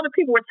some of these other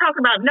people were talking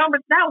about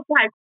numbers. And I was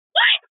like,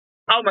 what?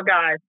 Oh, my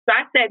God. So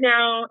I sat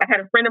down. I had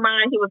a friend of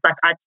mine. He was like,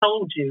 I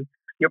told you.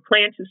 You're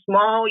playing too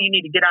small. You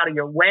need to get out of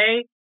your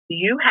way.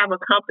 You have a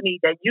company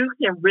that you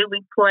can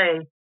really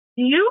play.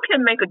 You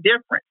can make a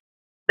difference.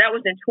 That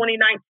was in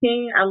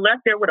 2019. I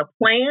left there with a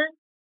plan.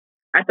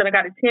 I said, I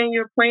got a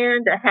 10-year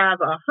plan to have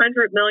a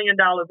 $100 million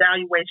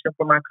valuation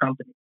for my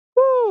company.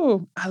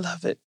 Woo, I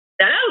love it.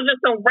 Now, that was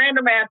just some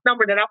random ass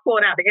number that I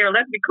pulled out the air.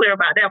 Let's be clear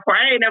about that part.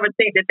 I ain't never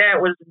think that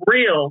was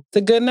real. It's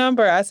a good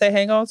number. I say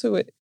hang on to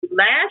it.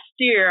 Last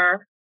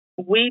year,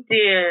 we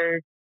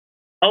did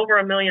over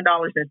 $1 million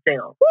in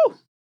sales. Woo,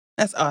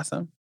 that's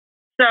awesome.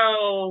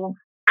 So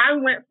I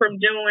went from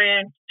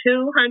doing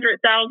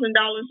 $200,000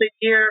 a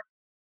year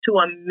to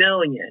 $1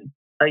 million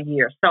a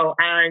year. So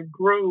I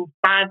grew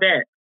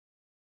 5x.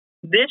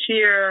 This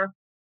year,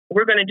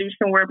 we're going to do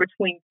somewhere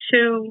between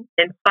 $2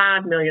 and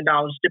 $5 million,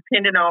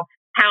 depending on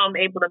how I'm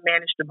able to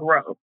manage the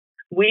growth.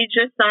 We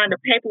just signed the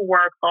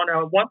paperwork on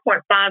a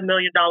 $1.5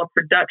 million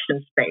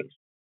production space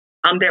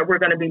that we're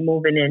going to be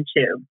moving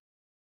into.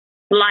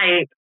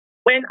 Like,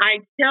 when I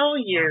tell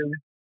you,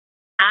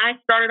 I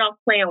started off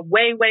playing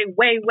way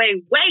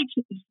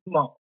too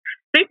small.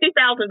 $50,000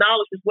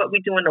 is what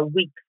we do in a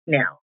week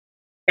now.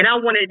 And I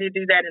wanted to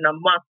do that in a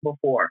month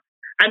before.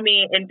 I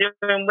mean, and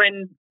then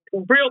when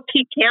real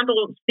peak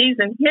candle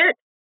season hit,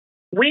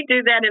 we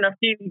do that in a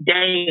few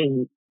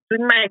days. We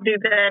might do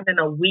that in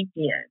a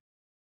weekend.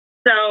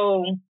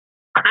 So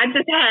I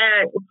just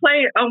had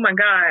played, oh my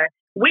God,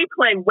 we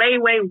play way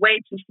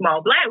too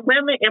small. Black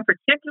women in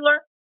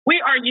particular,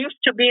 we are used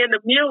to being the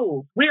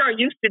mules. We are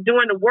used to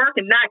doing the work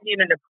and not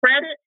getting the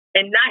credit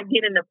and not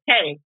getting the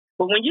pay.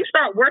 But when you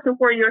start working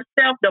for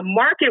yourself, the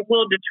market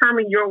will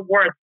determine your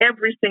worth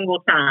every single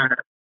time.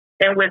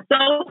 And with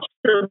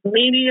social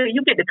media,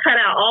 you get to cut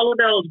out all of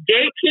those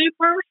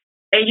gatekeepers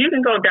and you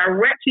can go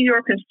direct to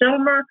your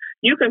consumer.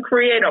 You can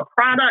create a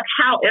product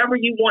however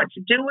you want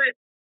to do it.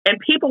 And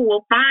people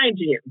will find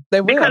you. They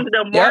will. Because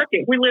the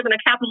market, we live in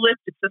a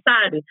capitalistic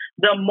society.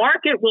 The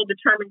market will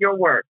determine your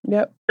worth.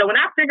 Yep. So when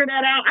I figured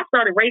that out, I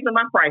started raising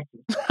my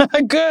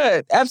prices.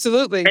 Good.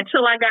 Absolutely.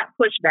 Until I got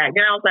pushback.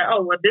 Then I was like,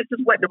 oh, well, this is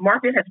what the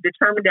market has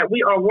determined that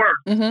we are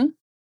worth. Mm-hmm.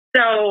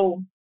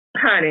 So,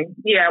 honey,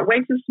 yeah,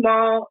 way too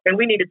small. And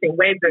we need to think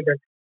way bigger.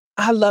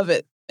 I love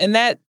it. And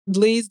that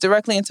leads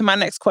directly into my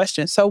next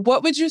question. So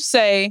what would you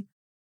say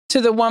to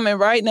the woman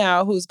right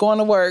now who's going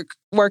to work,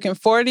 working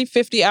 40,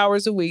 50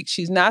 hours a week?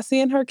 She's not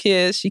seeing her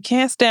kids. She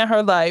can't stand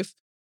her life.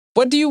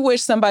 What do you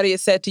wish somebody had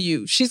said to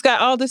you? She's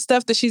got all this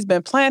stuff that she's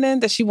been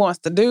planning, that she wants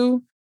to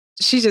do.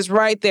 She's just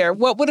right there.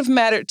 What would have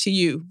mattered to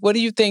you? What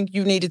do you think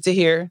you needed to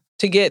hear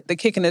to get the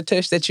kick in the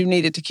tush that you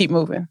needed to keep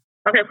moving?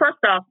 Okay, first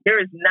off,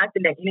 there is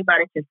nothing that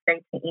anybody can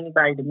say to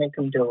anybody to make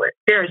them do it.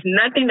 There is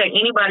nothing that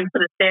anybody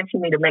could have said to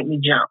me to make me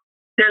jump.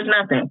 There's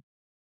nothing.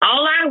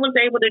 All I was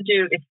able to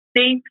do is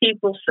see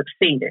people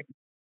succeeding.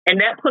 And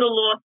that put a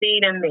little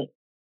seed in me.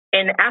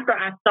 And after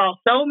I saw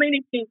so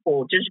many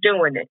people just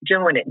doing it.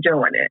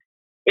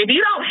 If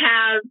you don't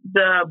have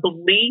the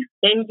belief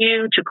in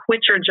you to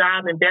quit your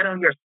job and bet on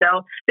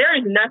yourself, there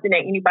is nothing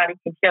that anybody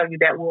can tell you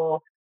that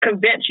will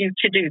convince you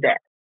to do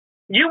that.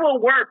 You will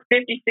work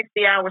 50,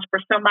 60 hours for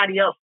somebody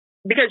else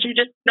because you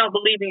just don't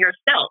believe in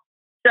yourself.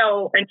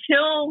 So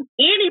until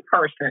any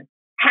person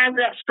has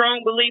that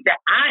strong belief that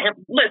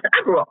listen,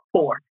 I grew up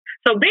poor.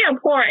 So being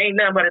poor ain't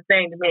nothing but a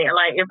thing to me.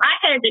 Like if I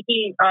had to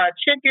eat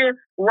chicken,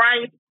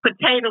 rice,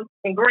 potatoes,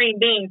 and green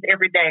beans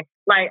every day,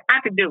 like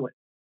I could do it.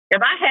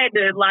 If I had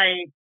to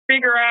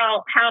figure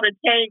out how to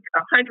take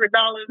 $100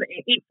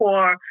 and eat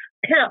for,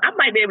 hell, I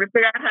might be able to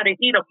figure out how to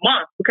eat a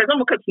month because I'm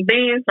going to cook some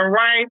beans, some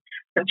rice,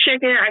 some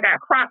chicken. I got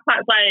crock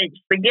pots, like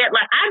spaghetti.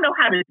 Like, I know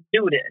how to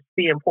do this,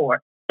 being poor.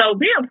 So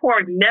being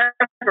poor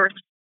never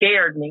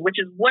scared me, which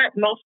is what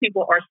most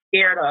people are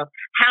scared of.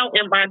 How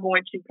am I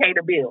going to pay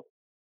the bill?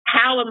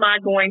 How am I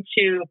going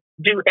to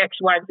do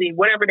XYZ,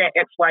 whatever that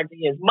XYZ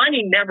is?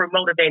 Money never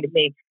motivated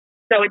me.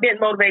 So it didn't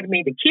motivate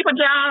me to keep a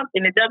job,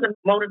 and it doesn't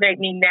motivate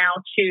me now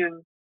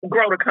to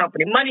grow the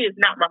company. Money is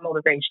not my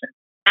motivation.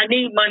 I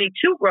need money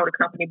to grow the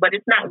company, but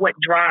it's not what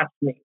drives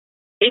me.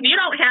 If you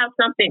don't have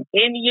something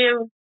in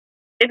you,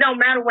 it don't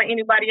matter what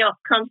anybody else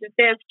comes and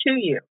says to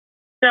you.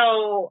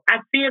 So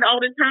I see it all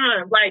the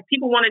time. Like,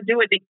 people want to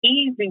do it the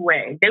easy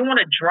way. They want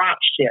to drop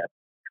ship.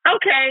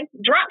 Okay,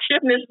 drop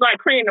shipping is like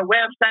creating a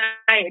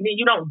website and then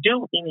you don't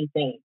do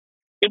anything.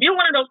 If you're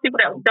one of those people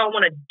that don't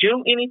want to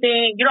do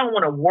anything, you don't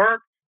want to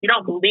work, you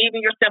don't believe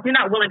in yourself, you're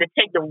not willing to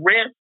take the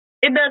risk,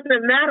 it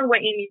doesn't matter what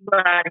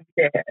anybody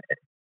says.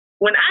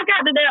 When I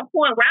got to that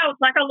point where I was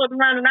like, I looked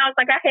around and I was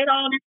like, I hate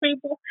all these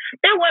people,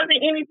 there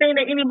wasn't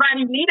anything that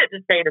anybody needed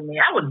to say to me.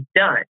 I was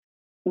done.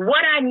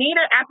 What I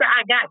needed after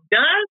I got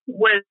done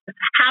was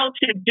how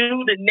to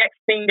do the next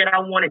thing that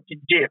I wanted to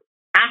do.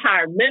 I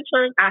hired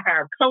mentors, I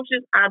hired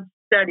coaches, I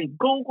studied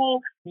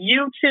Google,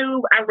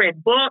 YouTube, I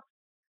read books.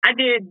 I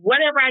did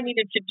whatever I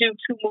needed to do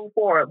to move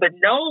forward, but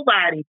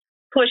nobody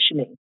pushed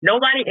me.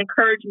 Nobody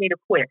encouraged me to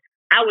quit.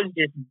 I was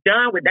just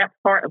done with that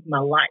part of my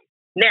life.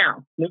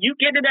 Now, when you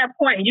get to that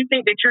point and you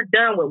think that you're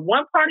done with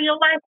one part of your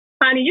life,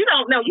 honey, you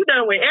don't know. You're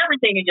done with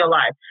everything in your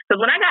life. Because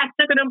when I got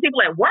sick of them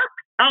people at work,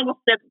 I almost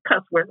said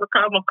cuss words.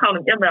 I'm going to call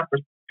them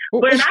MFers.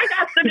 When I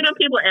got sick of them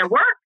people at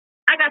work,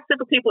 I got sick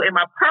of people in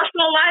my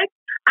personal life.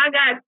 I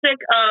got sick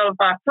of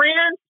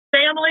friends,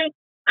 family.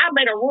 I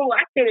made a rule.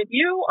 I said, if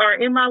you are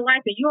in my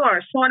life and you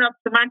are showing up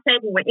to my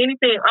table with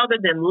anything other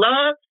than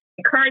love,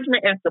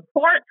 encouragement, and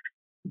support,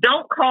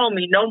 don't call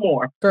me no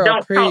more. Girl,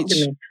 don't preach. talk to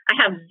me.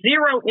 I have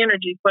zero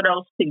energy for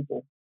those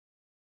people.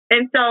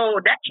 And so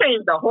that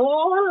changed a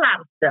whole lot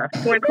of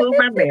stuff, to include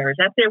my marriage.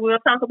 I said, we'll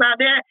talk about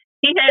that.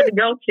 He had to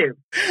go too.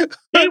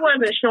 He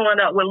wasn't showing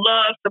up with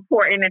love,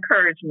 support, and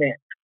encouragement.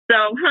 So,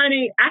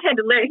 honey, I had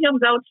to let him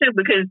go too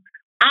because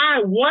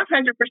I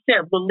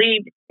 100%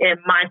 believed in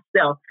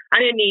myself. I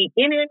didn't need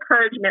any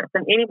encouragement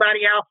from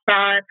anybody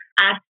outside.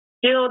 I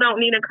still don't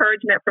need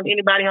encouragement from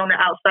anybody on the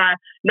outside.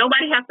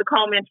 Nobody has to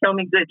call me and tell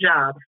me good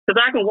job because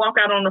I can walk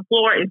out on the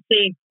floor and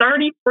see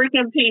 30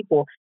 freaking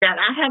people that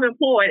I have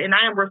employed and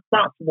I am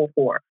responsible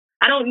for.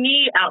 I don't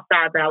need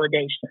outside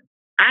validation.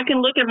 I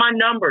can look at my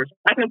numbers.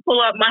 I can pull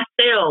up my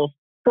sales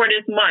for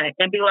this month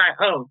and be like,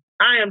 oh,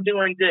 I am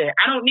doing good.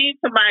 I don't need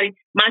somebody,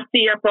 my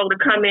CFO, to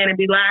come in and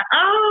be like,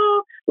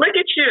 oh, look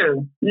at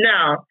you.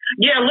 No.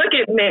 Yeah, look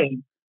at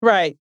me.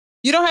 Right.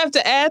 You don't have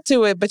to add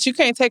to it, but you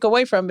can't take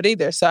away from it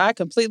either. So I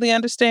completely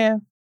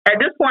understand. At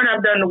this point,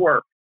 I've done the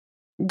work.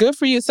 Good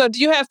for you. So do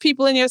you have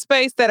people in your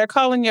space that are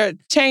calling your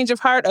change of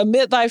heart a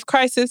midlife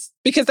crisis?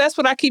 Because that's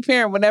what I keep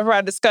hearing whenever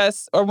I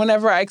discuss or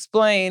whenever I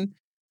explain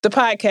the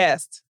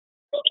podcast.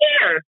 Who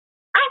cares?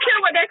 I don't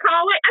care what they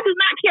call it. I do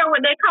not care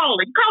what they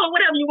call it. Call it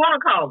whatever you want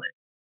to call it.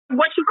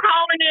 What you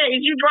calling it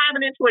is you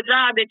driving into a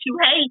job that you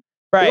hate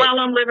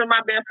while I'm living my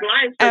best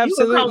life. So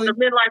absolutely. You can call it a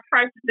midlife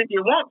crisis if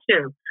you want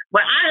to.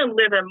 But I am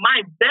living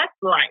my best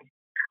life.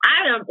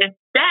 I am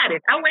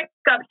ecstatic. I wake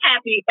up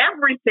happy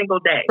every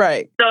single day.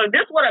 Right. So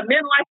this is what a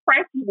midlife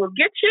crisis will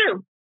get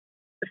you.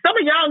 Some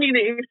of y'all need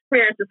to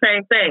experience the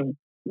same thing.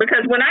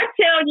 Because when I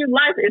tell you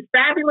life is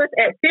fabulous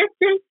at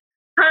 50,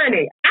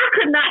 honey, I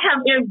could not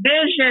have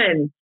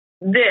envisioned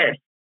this.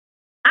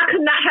 I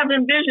could not have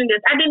envisioned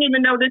this. I didn't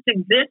even know this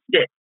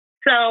existed.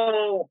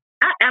 So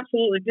I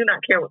absolutely do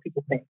not care what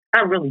people think.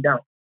 I really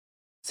don't.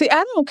 See,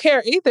 I don't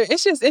care either.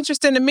 It's just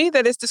interesting to me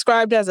that it's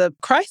described as a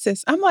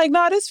crisis. I'm like,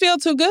 no, this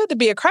feels too good to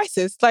be a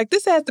crisis. Like,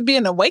 this has to be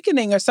an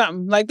awakening or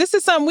something. Like, this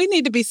is something we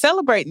need to be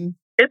celebrating.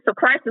 It's a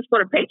crisis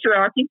for the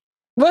patriarchy.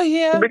 Well,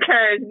 yeah.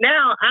 Because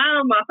now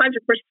I'm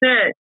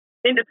 100%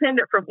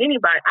 independent from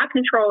anybody. I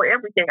control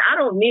everything. I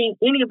don't need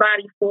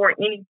anybody for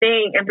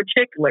anything in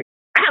particular.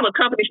 I have a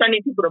company, so I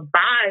need people to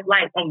buy,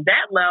 like, on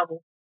that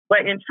level.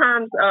 But in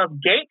terms of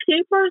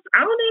gatekeepers, I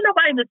don't need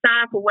nobody to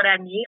sign for what I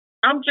need.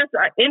 I'm just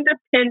an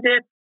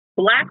independent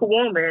Black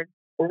woman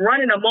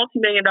running a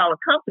multi-million-dollar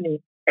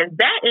company. And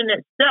that in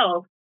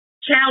itself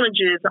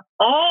challenges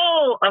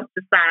all of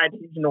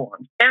society's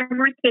norms,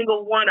 every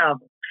single one of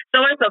them.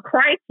 So it's a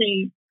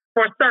crisis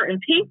for certain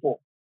people.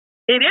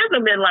 It is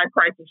a midlife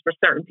crisis for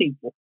certain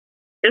people.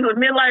 It's a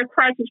midlife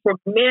crisis for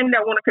men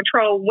that want to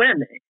control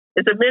women.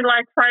 It's a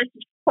midlife crisis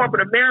for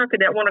corporate America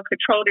that want to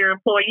control their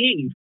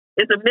employees.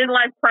 It's a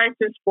midlife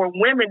crisis for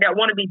women that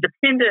want to be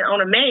dependent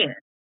on a man.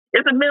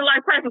 It's a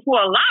midlife crisis for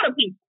a lot of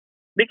people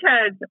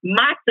because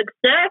my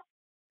success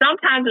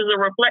sometimes is a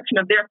reflection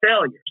of their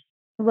failures.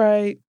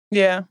 Right.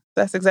 Yeah,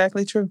 that's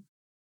exactly true.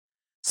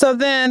 So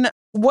then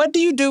what do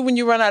you do when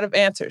you run out of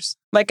answers?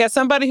 Like, as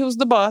somebody who's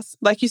the boss,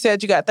 like you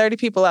said, you got 30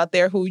 people out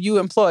there who you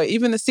employ,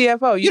 even the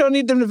CFO. You don't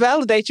need them to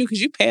validate you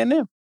because you're paying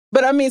them.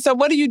 But I mean, so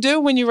what do you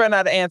do when you run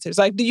out of answers?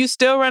 Like, do you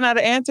still run out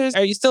of answers?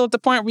 Are you still at the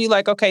point where you're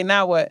like, okay,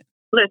 now what?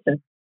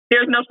 Listen,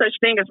 there's no such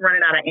thing as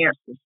running out of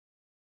answers.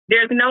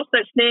 There's no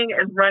such thing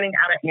as running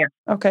out of answers.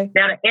 Okay.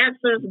 Now, the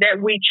answers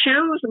that we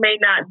choose may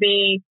not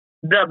be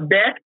the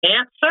best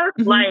answer,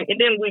 and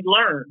then we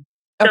learn.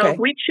 So Okay. if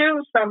we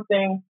choose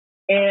something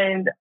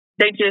and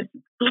they just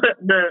flip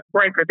the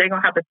breaker, they're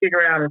going to have to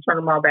figure it out and turn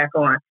them all back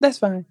on. That's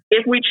fine.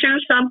 If we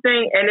choose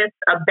something and it's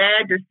a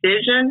bad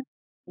decision,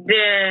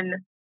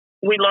 then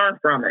we learn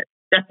from it.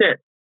 That's it.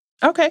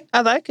 Okay.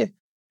 I like it.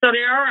 So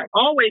there are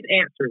always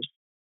answers.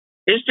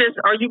 It's just,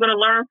 are you going to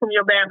learn from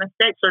your bad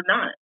mistakes or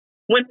not?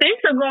 When things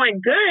are going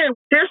good,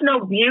 there's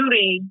no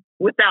beauty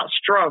without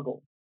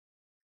struggle.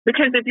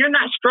 Because if you're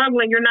not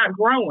struggling, you're not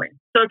growing.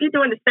 So if you're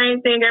doing the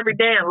same thing every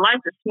day and life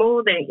is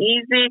smooth and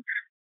easy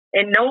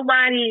and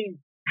nobody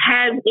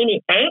has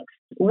any angst,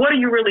 what are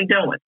you really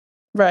doing?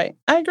 Right.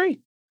 I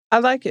agree. I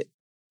like it.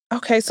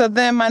 Okay. So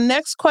then my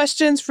next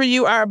questions for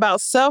you are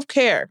about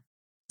self-care.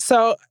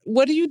 So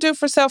what do you do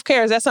for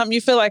self-care? Is that something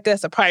you feel like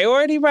that's a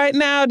priority right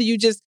now? Do you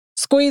just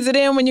squeeze it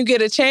in when you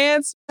get a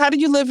chance? How do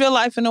you live your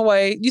life in a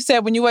way? You said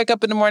when you wake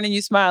up in the morning,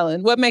 you're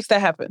smiling. What makes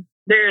that happen?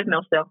 There is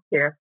no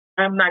self-care.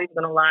 I'm not even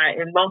going to lie.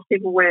 And most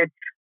people with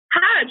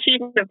high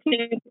achieving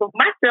people,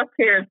 my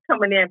self-care is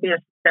coming in, being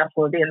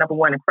successful, being number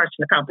one and crushing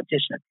the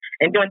competition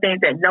and doing things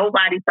that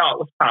nobody thought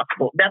was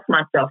possible. That's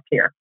my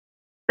self-care.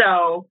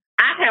 So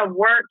I have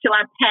worked till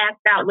I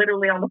passed out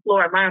literally on the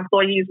floor. And my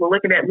employees were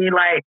looking at me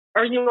like,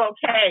 are you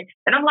okay?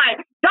 And I'm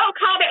like, don't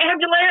call the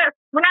ambulance.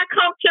 When I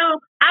come to,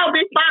 I'll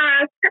be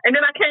fine. And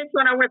then I came to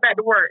and I went back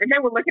to work. And they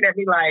were looking at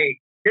me like,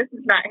 this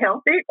is not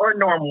healthy or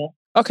normal.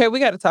 Okay, we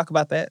got to talk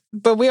about that.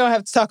 But we don't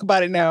have to talk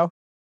about it now.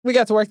 We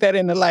got to work that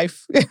into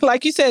life.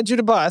 Like you said, you're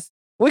the boss.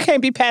 We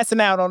can't be passing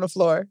out on the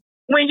floor.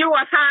 When you're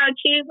a high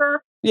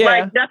achiever,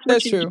 that's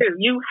what you do.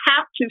 You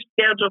have to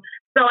schedule.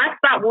 So I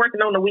stopped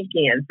working on the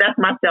weekends. That's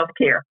my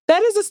self-care.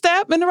 That is a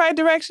step in the right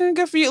direction.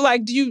 Good for you.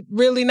 Like, do you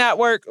really not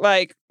work?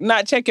 Like,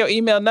 not check your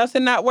email,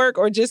 nothing not work,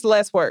 or just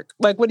less work?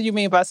 Like, what do you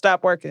mean by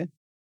stop working?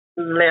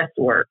 Less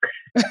work.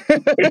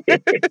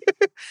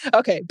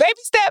 Okay,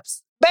 baby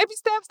steps. Baby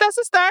steps, that's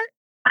a start.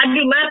 I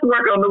do less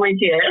work on the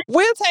weekend.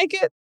 We'll take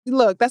it.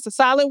 Look, that's a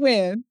solid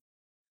win.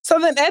 So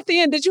then at the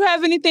end, did you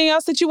have anything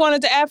else that you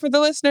wanted to add for the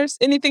listeners?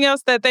 Anything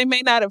else that they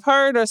may not have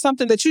heard or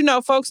something that you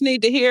know folks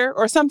need to hear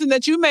or something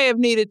that you may have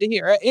needed to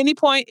hear at any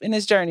point in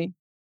this journey?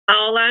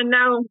 All I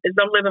know is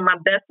I'm living my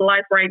best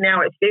life right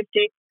now at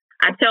 50.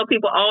 I tell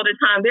people all the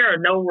time, there are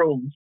no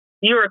rules.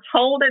 You are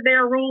told that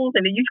there are rules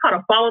and then you try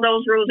to follow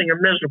those rules and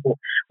you're miserable.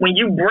 When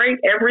you break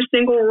every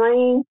single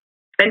rule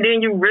and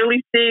then you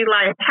really see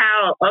like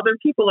how other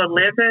people are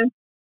living,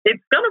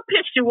 it's going to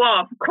piss you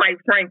off, quite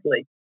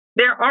frankly.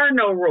 There are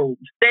no rules.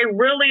 There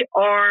really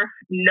are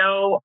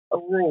no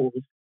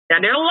rules. Now,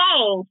 there are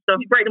laws, so if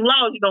you break them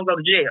laws, you're going to go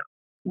to jail.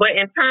 But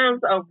in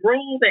terms of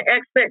rules and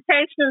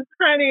expectations,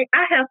 honey,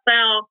 I have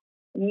found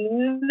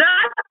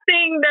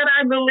nothing that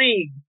I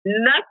believe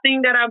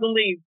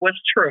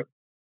was true.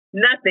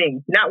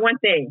 Nothing, not one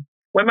thing.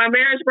 When my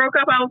marriage broke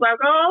up, I was like,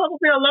 oh, I'll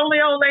be a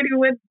lonely old lady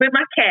with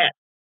my cat.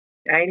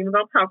 I ain't even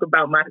going to talk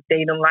about my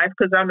dating life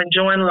because I'm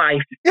enjoying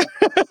life. Good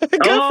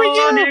for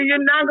you.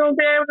 You're not going to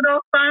be able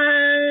to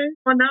find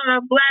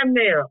another black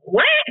male.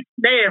 What?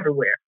 They're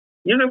everywhere.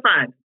 You can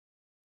find them.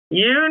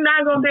 You're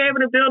not going to be able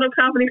to build a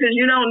company because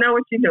you don't know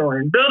what you're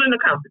doing. Building a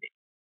company.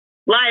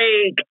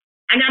 Like,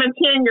 I got a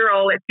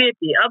 10-year-old at 50.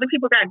 Other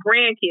people got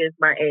grandkids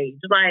my age.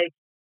 Like,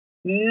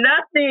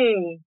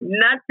 nothing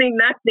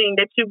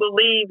that you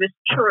believe is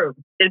true.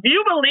 If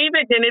you believe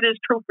it, then it is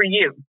true for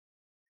you.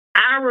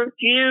 I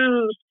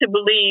refuse to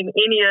believe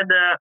any of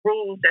the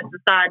rules that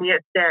society has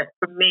set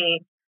for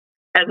me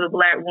as a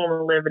Black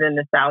woman living in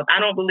the South. I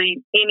don't believe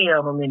any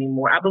of them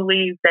anymore. I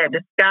believe that the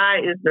sky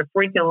is the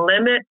freaking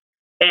limit,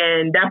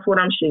 and that's what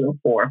I'm shooting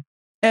for.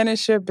 And it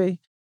should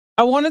be.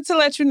 I wanted to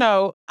let you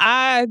know,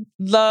 I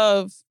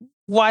love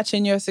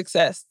watching your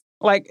success.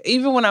 Like,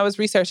 even when I was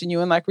researching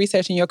you and like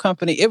researching your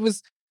company, it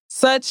was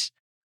such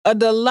a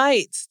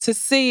delight to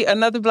see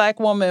another Black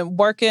woman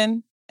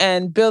working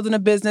and building a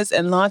business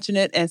and launching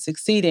it and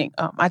succeeding.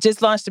 I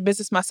just launched a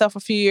business myself a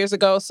few years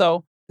ago,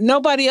 so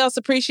nobody else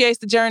appreciates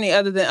the journey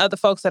other than other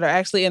folks that are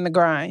actually in the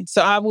grind.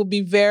 So I will be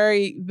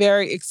very,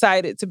 very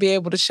excited to be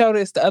able to show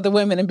this to other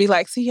women and be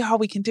like, see, y'all,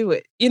 we can do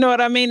it. You know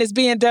what I mean? It's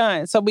being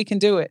done, so we can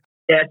do it.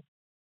 Yes.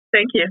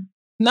 Thank you.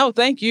 No,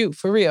 thank you,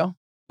 for real.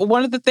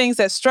 One of the things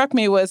that struck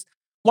me was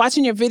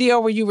watching your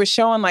video where you were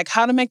showing like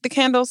how to make the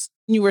candles.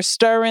 You were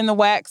stirring the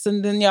wax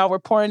and then y'all were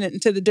pouring it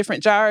into the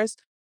different jars.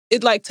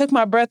 It like took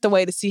my breath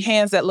away to see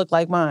hands that look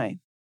like mine.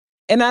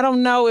 And I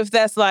don't know if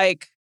that's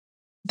like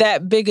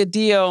that big a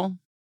deal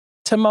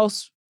to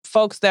most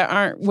folks that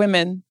aren't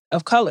women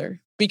of color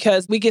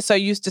because we get so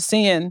used to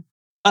seeing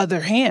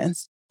other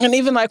hands. And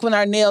even like when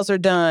our nails are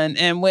done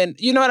and when,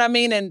 you know what I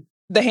mean? And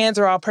the hands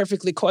are all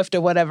perfectly coiffed or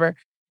whatever,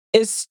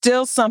 it's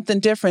still something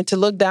different to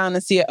look down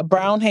and see a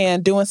brown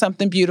hand doing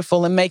something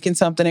beautiful and making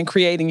something and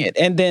creating it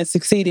and then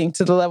succeeding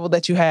to the level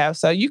that you have.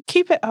 So you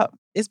keep it up.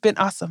 It's been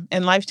awesome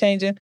and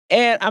life-changing.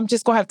 And I'm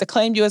just going to have to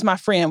claim you as my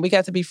friend. We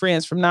got to be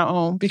friends from now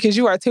on because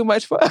you are too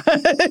much fun.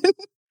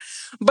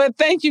 But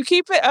thank you.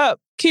 Keep it up.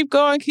 Keep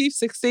going. Keep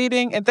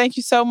succeeding. And thank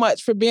you so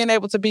much for being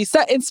able to be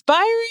so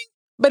inspiring,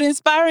 but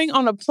inspiring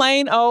on a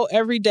plain old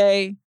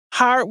everyday,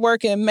 hard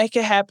work and make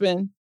it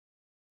happen.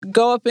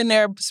 Go up in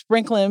there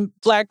sprinkling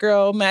Black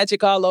girl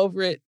magic all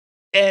over it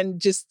and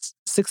just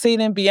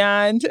succeeding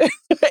beyond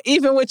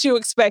even what you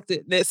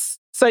expected.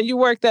 So you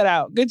worked that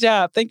out. Good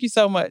job. Thank you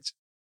so much.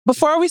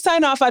 Before we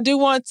sign off, I do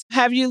want to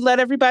have you let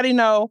everybody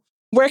know,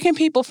 where can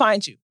people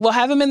find you? We'll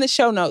have them in the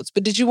show notes,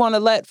 but did you want to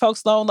let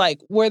folks know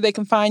like where they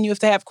can find you if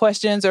they have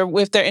questions or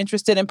if they're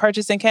interested in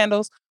purchasing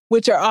candles,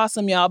 which are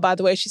awesome, y'all. By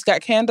the way, she's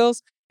got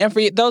candles. And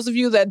for those of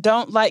you that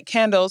don't like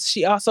candles,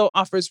 she also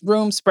offers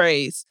room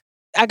sprays.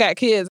 I got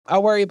kids. I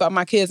worry about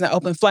my kids and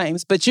open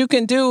flames, but you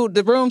can do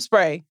the room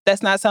spray.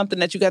 That's not something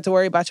that you got to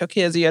worry about your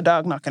kids or your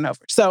dog knocking over.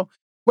 So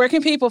where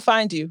can people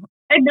find you?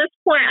 At this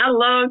point, I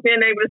love being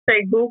able to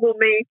say, Google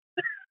me.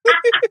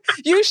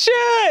 You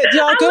should.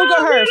 Y'all Google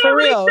her, for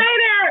real.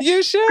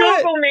 You should.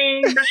 Google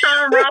me,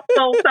 Deshawn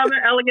Russell,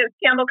 Southern Elegance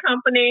Candle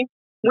Company.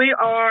 We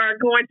are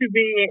going to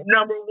be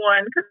number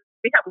one because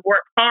we have to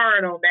work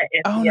hard on that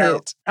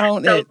SEO.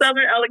 Own it.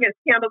 Southern Elegance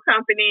Candle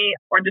Company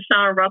or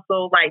Deshawn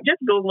Russell, like just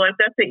Google us.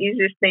 That's the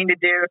easiest thing to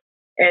do,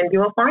 and you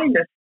will find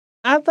us.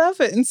 I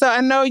love it. And so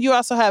I know you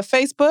also have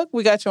Facebook.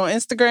 We got you on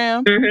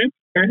Instagram. Mm-hmm.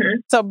 Mm-hmm.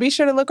 So be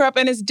sure to look her up.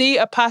 And it's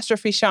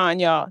D'_Shawn,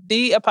 y'all.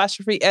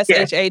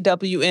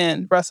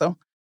 D'_SHAWN, Russell.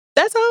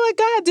 That's all I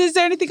got. Is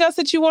there anything else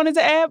that you wanted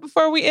to add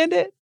before we end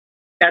it?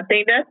 I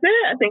think that's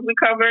it. I think we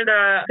covered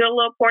a good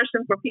little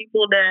portion for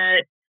people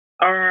that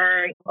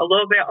are a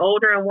little bit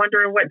older and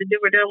wondering what to do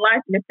with their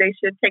life and if they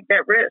should take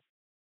that risk.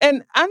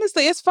 And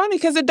honestly, it's funny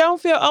because it don't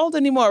feel old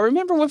anymore.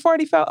 Remember when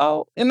 40 felt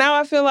old? And now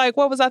I feel like,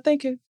 what was I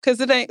thinking? Because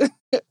it ain't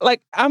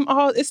like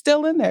it's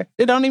still in there.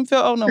 It don't even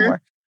feel old no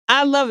more.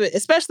 I love it,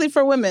 especially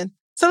for women.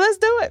 So let's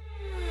do it.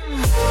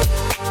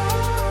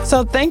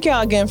 So thank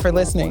y'all again for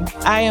listening.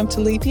 I am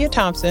Talithia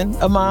Thompson,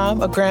 a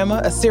mom, a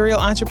grandma, a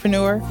serial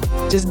entrepreneur,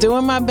 just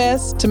doing my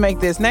best to make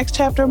this next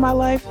chapter of my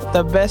life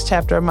the best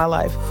chapter of my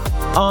life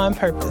on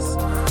purpose.